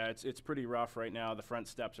 Yep, yeah, it's pretty rough right now. The front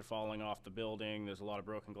steps are falling off the building. There's a lot of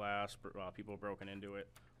broken glass. People have broken into it.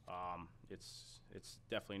 It's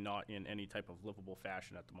definitely not in any type of livable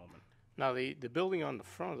fashion at the moment. Now, the building on the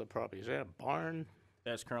front of the property, is that a barn?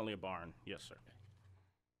 That's currently a barn, yes, sir.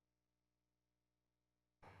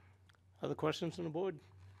 Other questions on the board?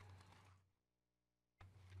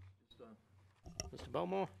 Mr.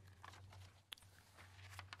 Belmore?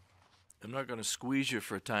 I'm not gonna squeeze you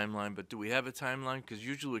for a timeline, but do we have a timeline? Because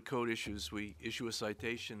usually with code issues, we issue a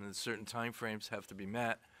citation and certain timeframes have to be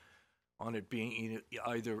met on it being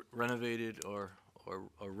either renovated or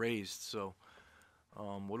raised. So,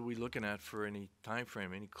 what are we looking at for any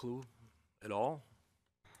timeframe? Any clue at all?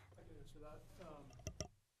 I can answer that.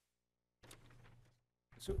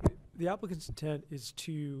 So the applicant's intent is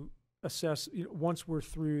to assess, once we're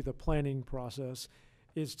through the planning process,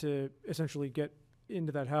 is to essentially get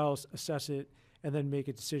into that house, assess it, and then make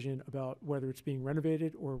a decision about whether it's being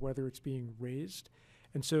renovated or whether it's being raised.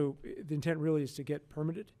 And so the intent really is to get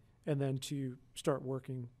permitted and then to start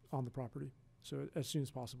working on the property, so as soon as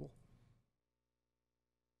possible.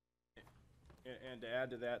 And to add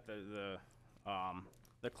to that,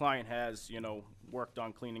 the client has, worked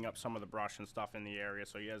on cleaning up some of the brush and stuff in the area,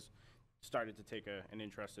 so he has started to take an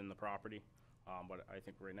interest in the property. But I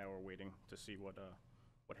think right now we're waiting to see what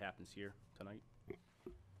happens here tonight.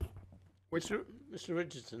 Mr.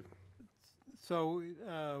 Richardson? So,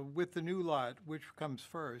 with the new lot, which comes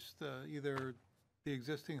first, either the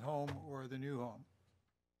existing home or the new home?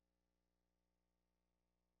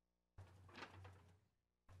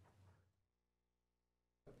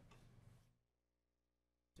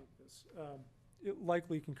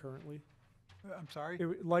 Likely concurrently. I'm sorry?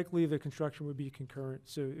 Likely the construction would be concurrent,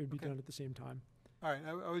 so it would be done at the same time. All right,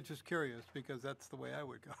 I was just curious, because that's the way I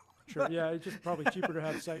would go. Sure, yeah, it's just probably cheaper to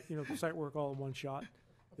have site work all in one shot.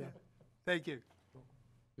 Yeah. Thank you.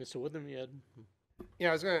 Mr. Witham, you had? Yeah,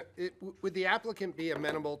 I was gonna, would the applicant be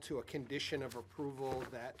amenable to a condition of approval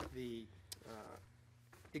that the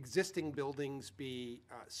existing buildings be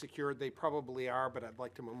secured? They probably are, but I'd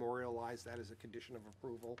like to memorialize that as a condition of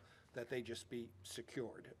approval, that they just be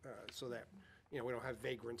secured, so that, we don't have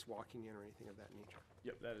vagrants walking in or anything of that nature.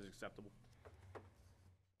 Yep, that is acceptable.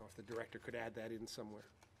 Or if the director could add that in somewhere.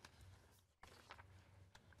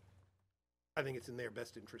 I think it's in their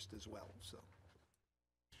best interest as well, so.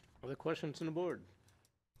 Other questions on the board?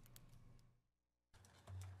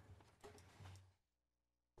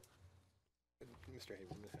 Mr.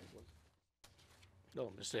 Haberman has one.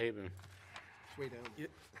 No, Mr. Haberman. It's way down. Yeah,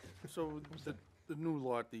 so the new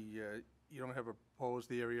lot, you don't have a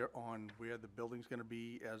proposed area on where the building's gonna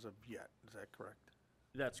be as of yet, is that correct?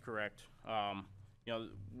 That's correct.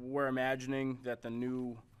 We're imagining that the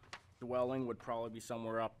new dwelling would probably be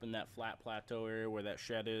somewhere up in that flat plateau area where that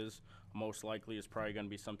shed is. Most likely is probably gonna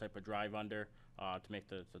be some type of drive under, to make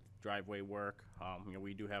the driveway work.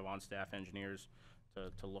 We do have on-staff engineers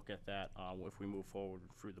to look at that, if we move forward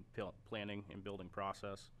through the planning and building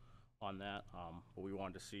process on that. But we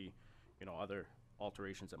wanted to see, other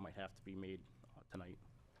alterations that might have to be made tonight.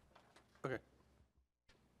 Okay.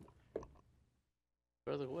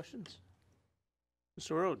 Further questions?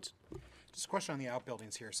 Mr. Rhodes? Just a question on the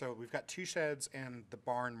outbuildings here. So we've got 2 sheds and the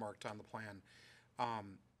barn marked on the plan.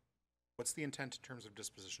 What's the intent in terms of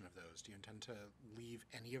disposition of those? Do you intend to leave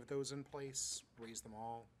any of those in place, raise them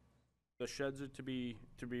all? The sheds are to be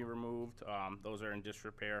removed. Those are in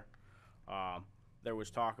disrepair. there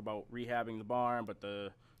was talk about rehabbing the barn, but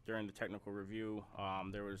during the technical review,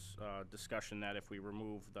 there was discussion that if we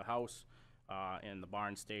remove the house and the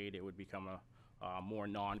barn stayed, it would become a more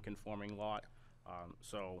non-conforming lot.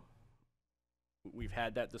 So we've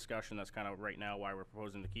had that discussion. That's kind of right now why we're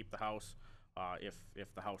proposing to keep the house.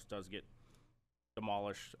 If the house does get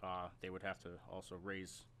demolished, they would have to also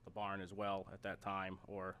raise the barn as well at that time,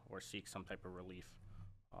 or seek some type of relief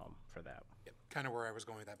for that. Kind of where I was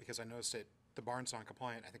going with that, because I noticed the barn's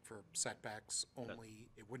non-compliant, I think for setbacks only.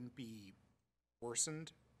 It wouldn't be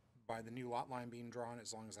worsened by the new lot line being drawn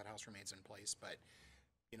as long as that house remains in place, but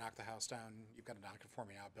you knock the house down, you've got a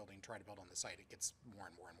non-conforming outbuilding, try to build on the site, it gets more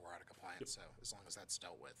and more and more out of compliance, so as long as that's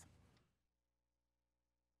dealt with.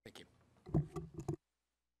 Thank you.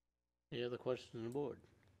 Any other questions on the board?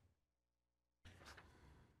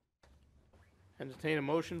 Entertain a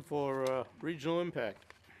motion for regional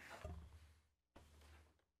impact.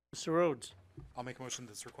 Mr. Rhodes. I'll make a motion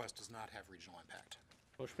this request does not have regional impact.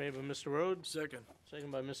 Motion made by Mr. Rhodes, Second.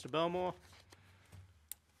 second by Mr. Belmore.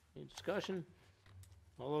 Any discussion?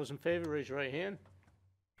 All those in favor, raise your right hand.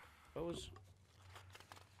 Opposed?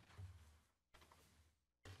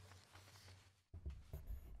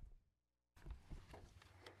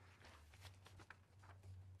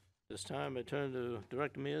 This time I turn to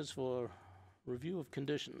Director Mears for review of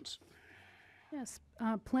conditions. Yes,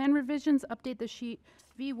 plan revisions, update the sheet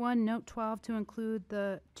V1, note 12 to include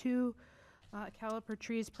the 2 caliper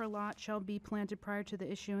trees per lot shall be planted prior to the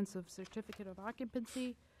issuance of certificate of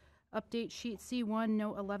occupancy. Update sheet C1,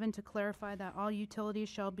 note 11 to clarify that all utilities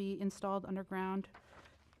shall be installed underground.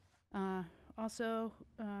 Also,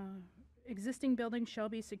 existing buildings shall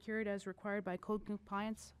be secured as required by code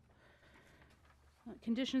compliance.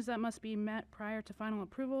 Conditions that must be met prior to final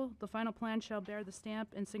approval. The final plan shall bear the stamp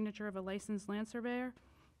and signature of a licensed land surveyor.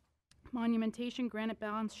 Monumentation, granite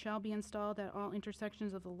balance shall be installed at all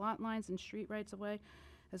intersections of the lot lines and street rights-of-way,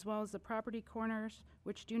 as well as the property corners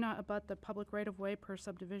which do not abut the public right-of-way per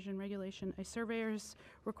subdivision regulation. A surveyor is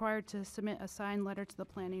required to submit a signed letter to the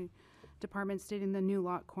planning department stating the new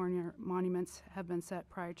lot corner monuments have been set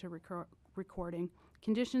prior to recording.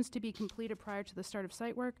 Conditions to be completed prior to the start of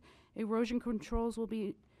site work. Erosion controls will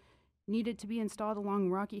be needed to be installed along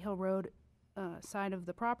Rocky Hill Road side of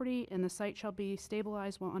the property, and the site shall be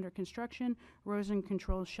stabilized while under construction. Erosion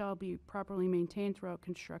controls shall be properly maintained throughout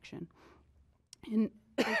construction.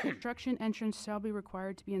 A construction entrance shall be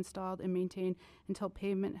required to be installed and maintained until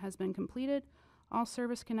pavement has been completed. All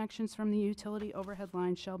service connections from the utility overhead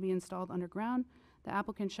lines shall be installed underground. The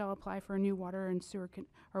applicant shall apply for a new water and sewer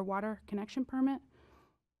water connection permit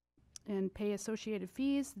and pay associated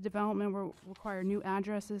fees. The development will require new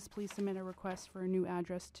addresses. Please submit a request for a new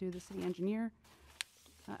address to the city engineer.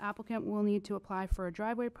 Applicant will need to apply for a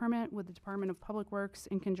driveway permit with the Department of Public Works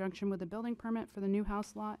in conjunction with a building permit for the new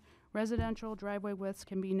house lot. Residential driveway widths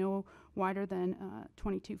can be no wider than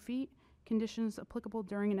 22 feet. Conditions applicable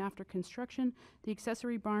during and after construction. The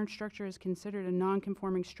accessory barn structure is considered a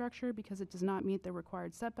non-conforming structure because it does not meet the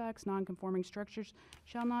required setbacks. Non-conforming structures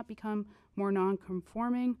shall not become more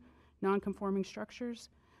non-conforming structures.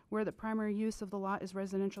 Where the primary use of the lot is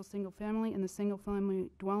residential single-family and the single-family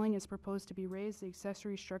dwelling is proposed to be raised, the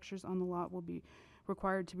accessory structures on the lot will be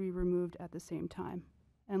required to be removed at the same time,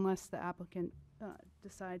 unless the applicant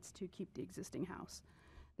decides to keep the existing house.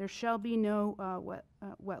 There shall be no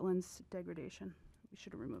wetlands degradation. We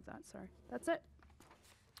should have removed that, sorry. That's it.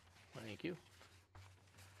 Thank you.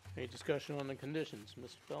 Any discussion on the conditions?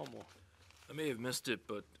 Mr. Belmore. I may have missed it,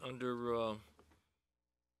 but under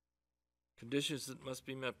conditions that must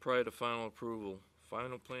be met prior to final approval,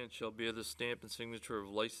 final plan shall bear the stamp and signature of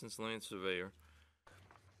licensed land surveyor.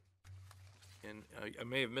 And I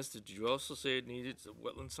may have missed it. Did you also say it needed a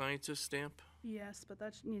wetland scientist stamp? Yes, but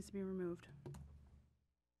that needs to be removed.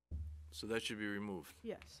 So that should be removed.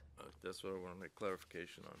 Yes. That's what I want to make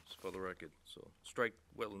clarification on, just for the record. So strike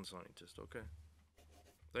wetland scientist, okay?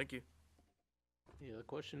 Thank you. Any other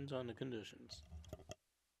questions on the conditions?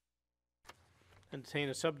 Entertain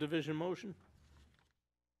a subdivision motion.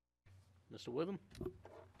 Mr. Witham.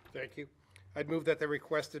 Thank you. I'd move that the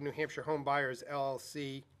requested New Hampshire Home Buyers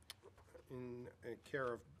LLC in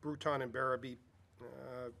care of Bruton and Barabee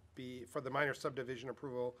be for the minor subdivision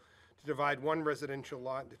approval to divide one residential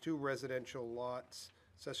lot into 2 residential lots.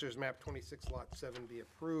 Assessors map 26 lot 7 be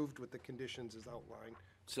approved with the conditions as outlined.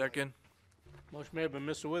 Second. Motion made by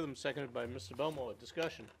Mr. Witham, seconded by Mr. Belmore.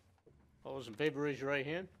 Discussion. All those in favor, raise your right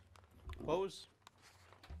hand. Opposed?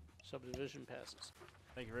 Subdivision passes.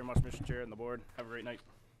 Thank you very much, Mr. Chair and the board. Have a great night.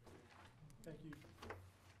 Thank you.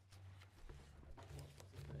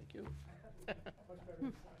 Thank you.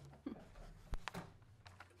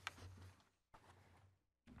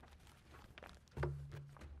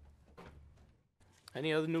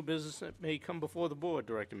 Any other new business that may come before the board,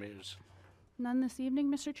 Director Mears? None this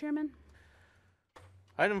evening, Mr. Chairman.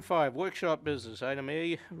 Item 5, workshop business. Item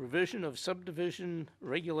A, revision of subdivision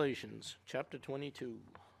regulations, Chapter 22.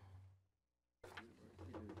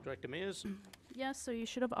 Director Mears? Yes, so you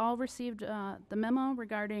should have all received the memo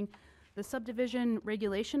regarding the subdivision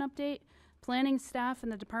regulation update. Planning staff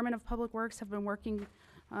and the Department of Public Works have been working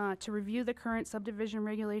to review the current subdivision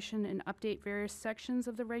regulation and update various sections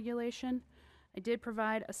of the regulation. I did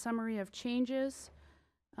provide a summary of changes.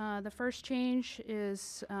 The first change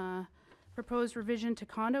is proposed revision to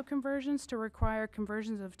condo conversions to require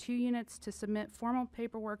conversions of 2 units to submit formal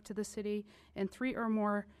paperwork to the city and 3 or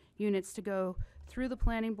more units to go through the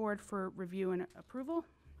planning board for review and approval.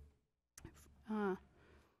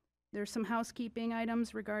 There's some housekeeping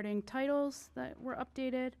items regarding titles that were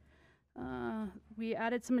updated. We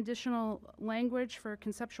added some additional language for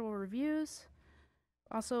conceptual reviews.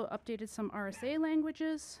 Also updated some RSA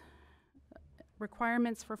languages.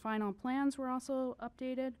 Requirements for final plans were also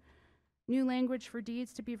updated. New language for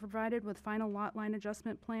deeds to be provided with final lot line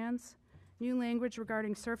adjustment plans. New language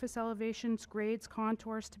regarding surface elevations, grades,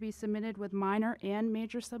 contours to be submitted with minor and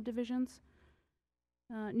major subdivisions.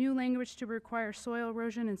 New language to require soil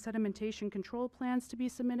erosion and sedimentation control plans to be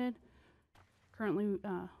submitted. Currently,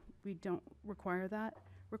 we don't require that.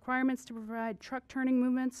 Requirements to provide truck turning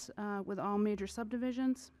movements with all major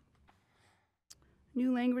subdivisions.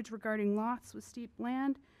 New language regarding lots with steep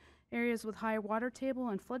land, areas with high water table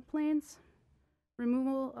and floodplains.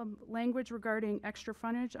 Removal of language regarding extra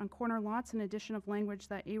frontage on corner lots and addition of language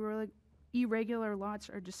that irregular lots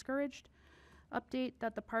are discouraged. Update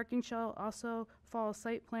that the parking shall also follow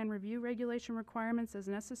site plan review regulation requirements as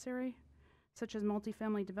necessary, such as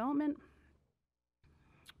multifamily development.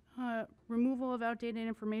 Removal of outdated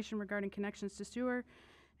information regarding connections to sewer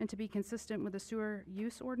and to be consistent with the sewer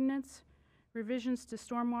use ordinance. Revisions to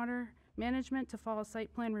stormwater management to follow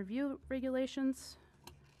site plan review regulations.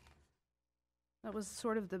 That was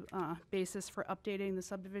sort of the basis for updating the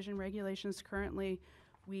subdivision regulations. Currently,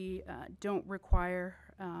 we don't require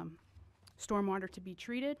stormwater to be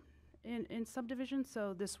treated in subdivisions,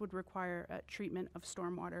 so this would require treatment of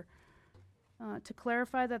stormwater. To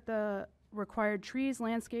clarify that the required trees,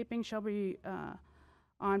 landscaping shall be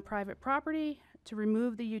on private property, to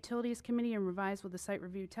remove the Utilities Committee and revise with the Site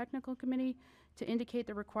Review Technical Committee, to indicate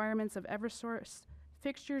the requirements of Eversource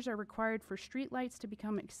fixtures are required for streetlights to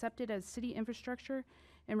become accepted as city infrastructure,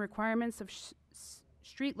 and requirements of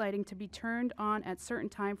street lighting to be turned on at certain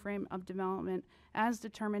time frame of development as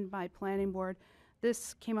determined by Planning Board.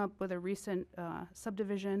 This came up with a recent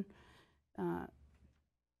subdivision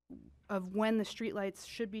of when the streetlights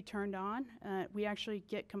should be turned on. We actually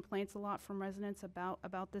get complaints a lot from residents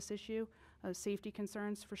about this issue of safety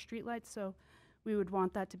concerns for streetlights, so we would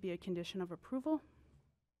want that to be a condition of approval.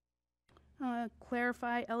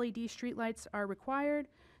 Clarify LED streetlights are required.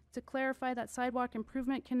 To clarify that sidewalk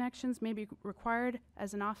improvement connections may be required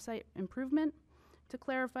as an off-site improvement. To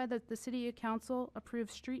clarify that the City Council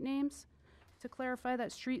approves street names. To clarify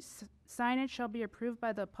that street signage shall be approved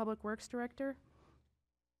by the Public Works Director.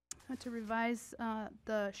 To revise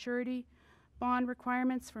the surety bond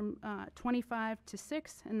requirements from 25 to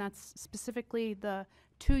 6, and that's specifically the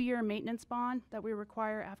 2-year maintenance bond that we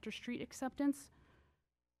require after street acceptance.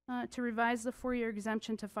 To revise the 4-year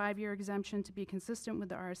exemption to 5-year exemption to be consistent with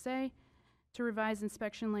the RSA. To revise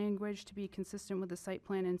inspection language to be consistent with the site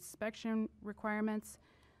plan inspection requirements.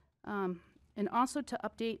 And also to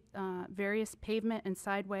update various pavement and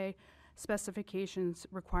sideway specifications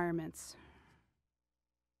requirements.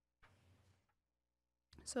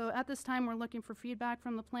 So at this time, we're looking for feedback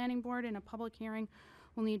from the Planning Board, and a public hearing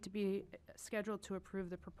will need to be scheduled to approve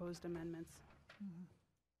the proposed amendments.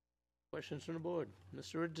 Questions from the board?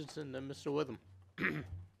 Mr. Richardson, then Mr. Witham.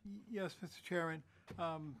 Yes, Mr. Chairman.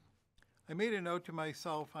 I made a note to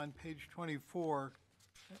myself on page 24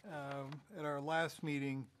 at our last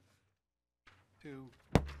meeting to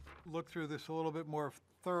look through this a little bit more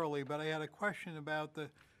thoroughly, but I had a question about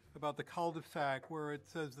the cul-de-sac where it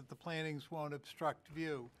says that the plantings won't obstruct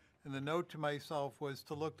view. And the note to myself was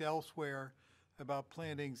to look elsewhere about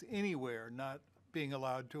plantings anywhere not being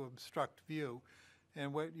allowed to obstruct view.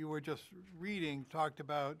 And what you were just reading talked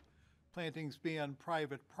about plantings being on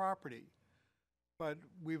private property. But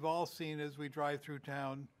we've all seen as we drive through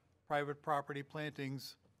town, private property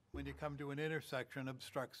plantings, when you come to an intersection,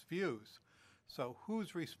 obstructs views. So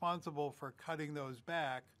who's responsible for cutting those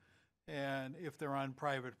back, and if they're on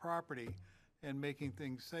private property, and making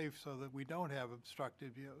things safe so that we don't have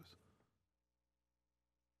obstructed views?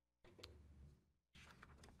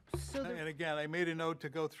 So And again, I made a note to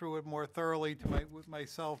go through it more thoroughly with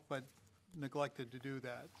myself, but neglected to do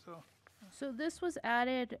that, so. So this was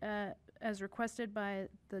added as requested by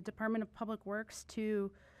the Department of Public Works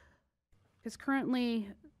because currently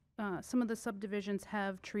some of the subdivisions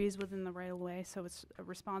have trees within the right-of-way, so it's a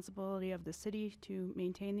responsibility of the city to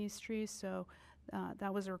maintain these trees. So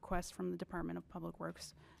that was a request from the Department of Public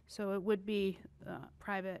Works. So it would be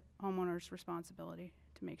private homeowners' responsibility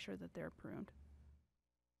to make sure that they're pruned.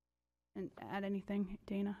 And add anything,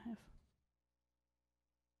 Dana?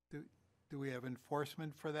 Do we have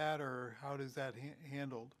enforcement for that, or how does that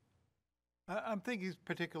handled? I'm thinking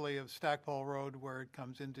particularly of Stackpole Road where it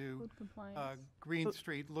comes into Code compliance. Green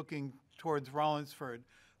Street looking towards Rollinsford.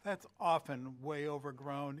 That's often way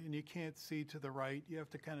overgrown and you can't see to the right. You have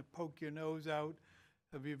to kind of poke your nose out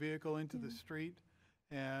of your vehicle into the street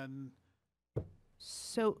and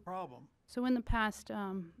problem. So in the past,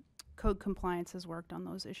 code compliance has worked on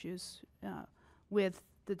those issues with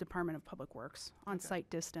the Department of Public Works on site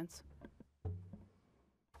distance.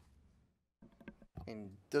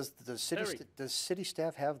 And does city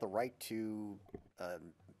staff have the right to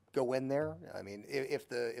go in there? I mean, if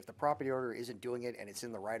the property owner isn't doing it and it's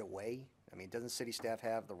in the right of way, I mean, doesn't city staff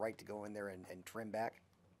have the right to go in there and trim back?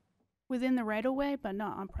 Within the right-of-way, but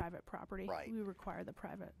not on private property. Right. We require the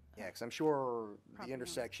private. Yeah, because I'm sure the Property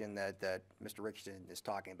intersection that Mr. Richardson is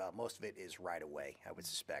talking about, most of it is right of way, I would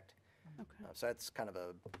suspect. Okay. So that's kind of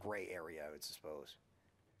a gray area, I would suppose.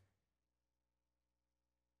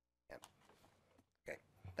 Yeah. Okay,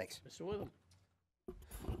 thanks. Mr. Witham.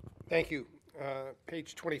 Thank you.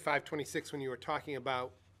 Page 25, 26, when you were talking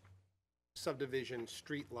about subdivision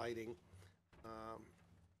street lighting,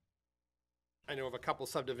 I know of a couple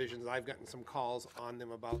subdivisions, I've gotten some calls on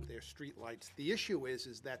them about their street lights. The issue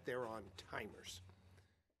is that they're on timers,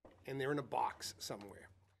 and they're in a box somewhere.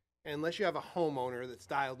 And unless you have a homeowner that's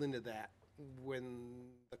dialed into that,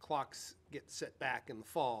 when the clocks get set back in the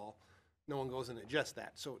fall, no one goes and adjusts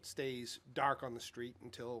that. So it stays dark on the street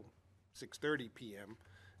until 6:30 p.m.,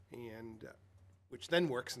 and which then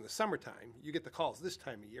works in the summertime. You get the calls this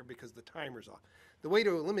time of year because the timer's off. The way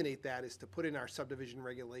to eliminate that is to put in our subdivision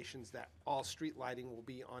regulations that all street lighting will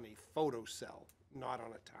be on a photo cell, not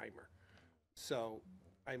on a timer. So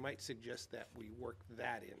I might suggest that we work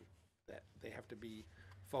that in, that they have to be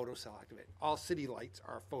photo cell activated. All city lights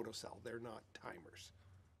are photo cell, they're not timers.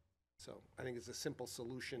 So I think it's a simple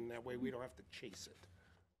solution, that way we don't have to chase it.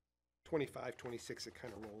 25, 26, it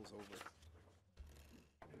kind of rolls over.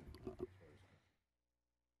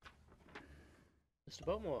 Mr.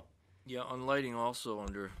 Biltmore. Yeah, on lighting also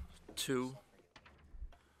under 2.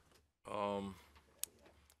 I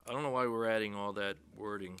don't know why we're adding all that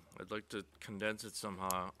wording. I'd like to condense it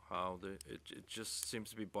somehow. It just seems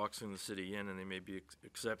to be boxing the city in, and there may be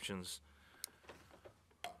exceptions.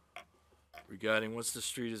 Regarding once the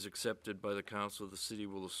street is accepted by the council, the city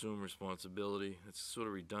will assume responsibility. It's sort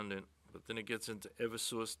of redundant, but then it gets into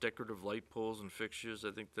Eversource decorative light poles and fixtures.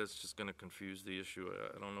 I think that's just going to confuse the issue.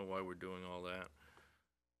 I don't know why we're doing all that.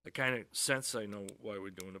 I kind of sense I know why we're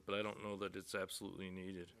doing it, but I don't know that it's absolutely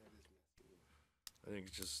needed. I think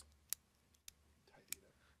it just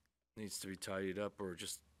needs to be tidied up or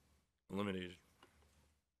just eliminated.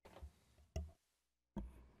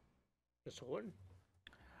 Mr. Horton.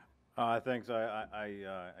 Thanks.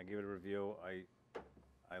 I gave it a review.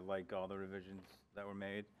 I like all the revisions that were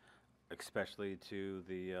made, especially to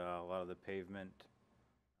the a lot of the pavement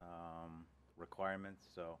requirements.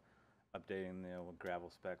 So updating the gravel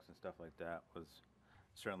specs and stuff like that was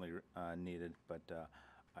certainly needed. But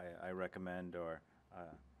I recommend, or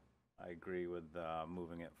I agree with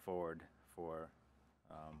moving it forward for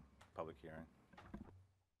public hearing.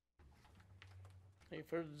 Any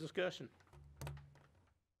further discussion?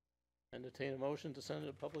 Entertain a motion to send it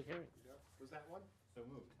to public hearing. Was that one? So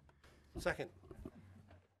moved. Second.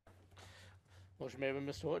 Motion made by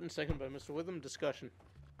Mr. Horton, second by Mr. Witham. Discussion.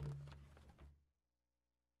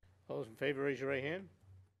 All those in favor, raise your right hand.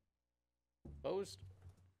 Opposed?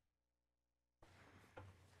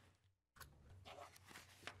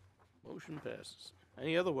 Motion passes.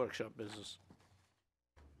 Any other workshop business?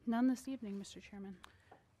 None this evening, Mr. Chairman.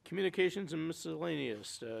 Communications and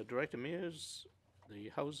miscellaneous. Director Mears, the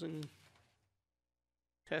Housing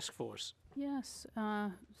Task Force. Yes,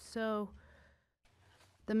 so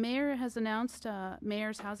the mayor has announced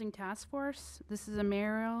Mayor's Housing Task Force. This is a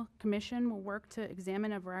mayoral commission, will work to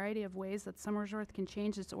examine a variety of ways that Somersworth can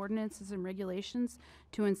change its ordinances and regulations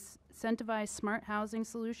to incentivize smart housing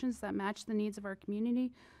solutions that match the needs of our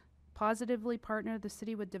community, positively partner the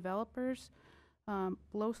city with developers,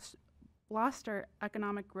 foster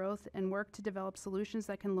economic growth, and work to develop solutions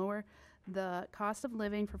that can lower the cost of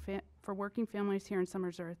living for working families here in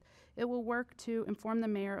Somersworth. It will work to inform the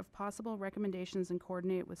mayor of possible recommendations and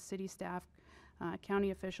coordinate with city staff,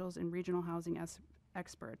 county officials, and regional housing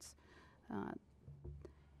experts.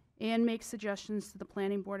 And make suggestions to the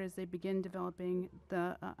planning board as they begin developing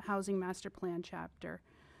the housing master plan chapter.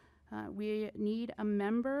 We need a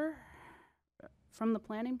member from the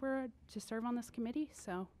planning board to serve on this committee,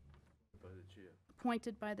 so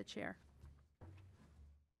appointed by the chair.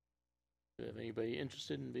 Do you have anybody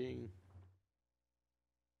interested in being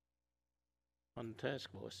on the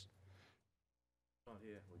task force?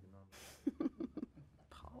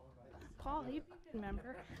 Paul, you've been a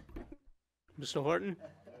member. Mr. Horton?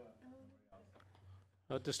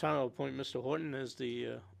 At this time, I'll appoint Mr. Horton as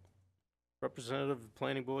the representative of the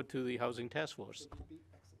planning board to the housing task force.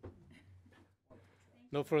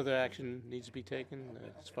 No further action needs to be taken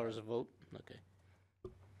as far as a vote? Okay.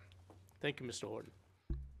 Thank you, Mr. Horton.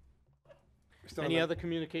 Any other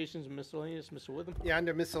communications, miscellaneous, Mr. Witham? Yeah,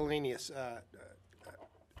 under miscellaneous,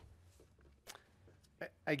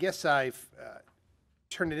 I guess I've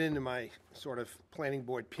turned it into my sort of planning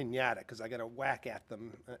board piñata, because I got to whack at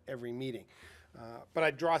them every meeting. But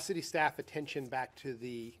I draw city staff attention back to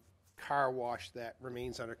the car wash that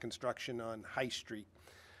remains under construction on High Street.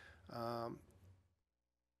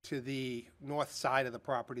 To the north side of the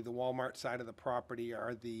property, the Walmart side of the property,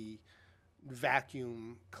 are the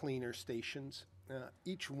vacuum cleaner stations.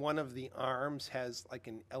 Each one of the arms has like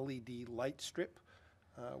an LED light strip,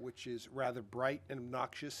 which is rather bright and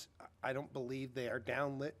obnoxious. I don't believe they are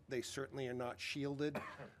downlit. They certainly are not shielded.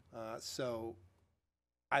 So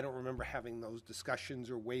I don't remember having those discussions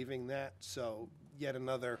or waiving that. So yet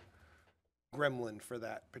another gremlin for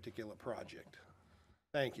that particular project.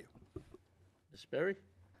 Thank you. Ms. Berry?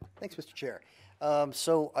 Thanks, Mr. Chair.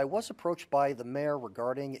 So I was approached by the mayor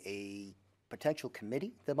regarding a potential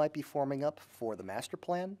committee that might be forming up for the master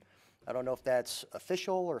plan. I don't know if that's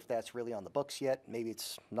official or if that's really on the books yet. Maybe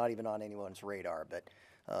it's not even on anyone's radar, but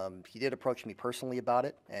he did approach me personally about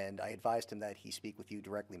it, and I advised him that he speak with you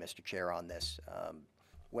directly, Mr. Chair, on this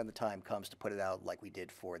when the time comes to put it out like we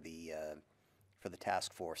did for the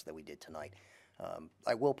task force that we did tonight.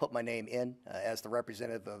 I will put my name in as the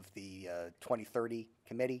representative of the 2030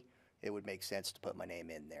 committee. It would make sense to put my name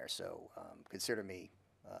in there, so consider me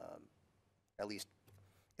at least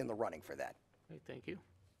in the running for that. Okay, thank you.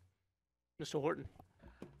 Mr. Horton?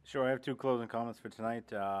 Sure, I have two closing comments for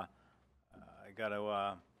tonight. I got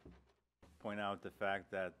to point out the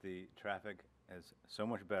fact that the traffic is so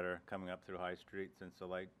much better coming up through High Street since the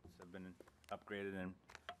lights have been upgraded and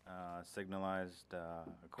signalized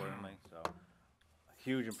accordingly. So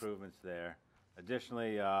huge improvements there.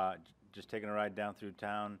 Additionally, just taking a ride down through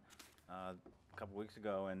town a couple weeks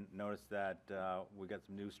ago and noticed that we got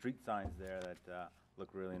some new street signs there that look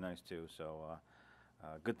really nice too. So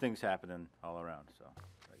good things happening all around. So.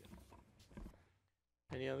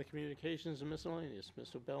 Any other communications or miscellaneous?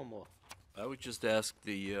 Mr. Belmore? I would just ask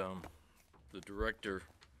the director,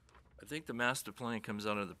 I think the master plan comes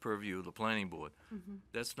under the purview of the planning board. Mm-hmm.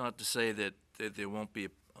 That's not to say that there won't be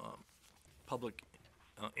public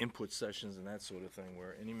input sessions and that sort of thing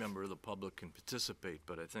where any member of the public can participate,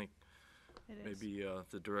 but I think maybe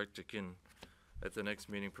the director can, at the next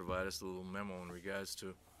meeting, provide us a little memo in regards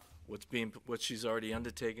to what she's already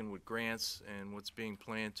undertaken with grants and what's being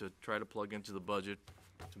planned to try to plug into the budget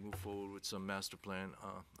to move forward with some master plan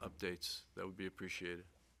updates. That would be appreciated.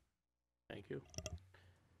 Thank you.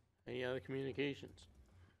 Any other communications?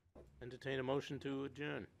 Entertain a motion to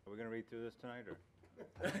adjourn. Are we going to read through this tonight, or?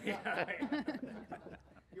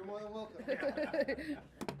 You're more than welcome. I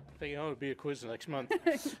think it'll be a quiz next month. Pick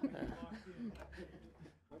your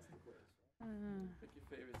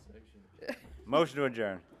favorite section. Motion to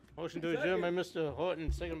adjourn. Motion to adjourn by Mr.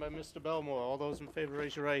 Horton, second by Mr. Belmore. All those in favor,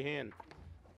 raise your right hand.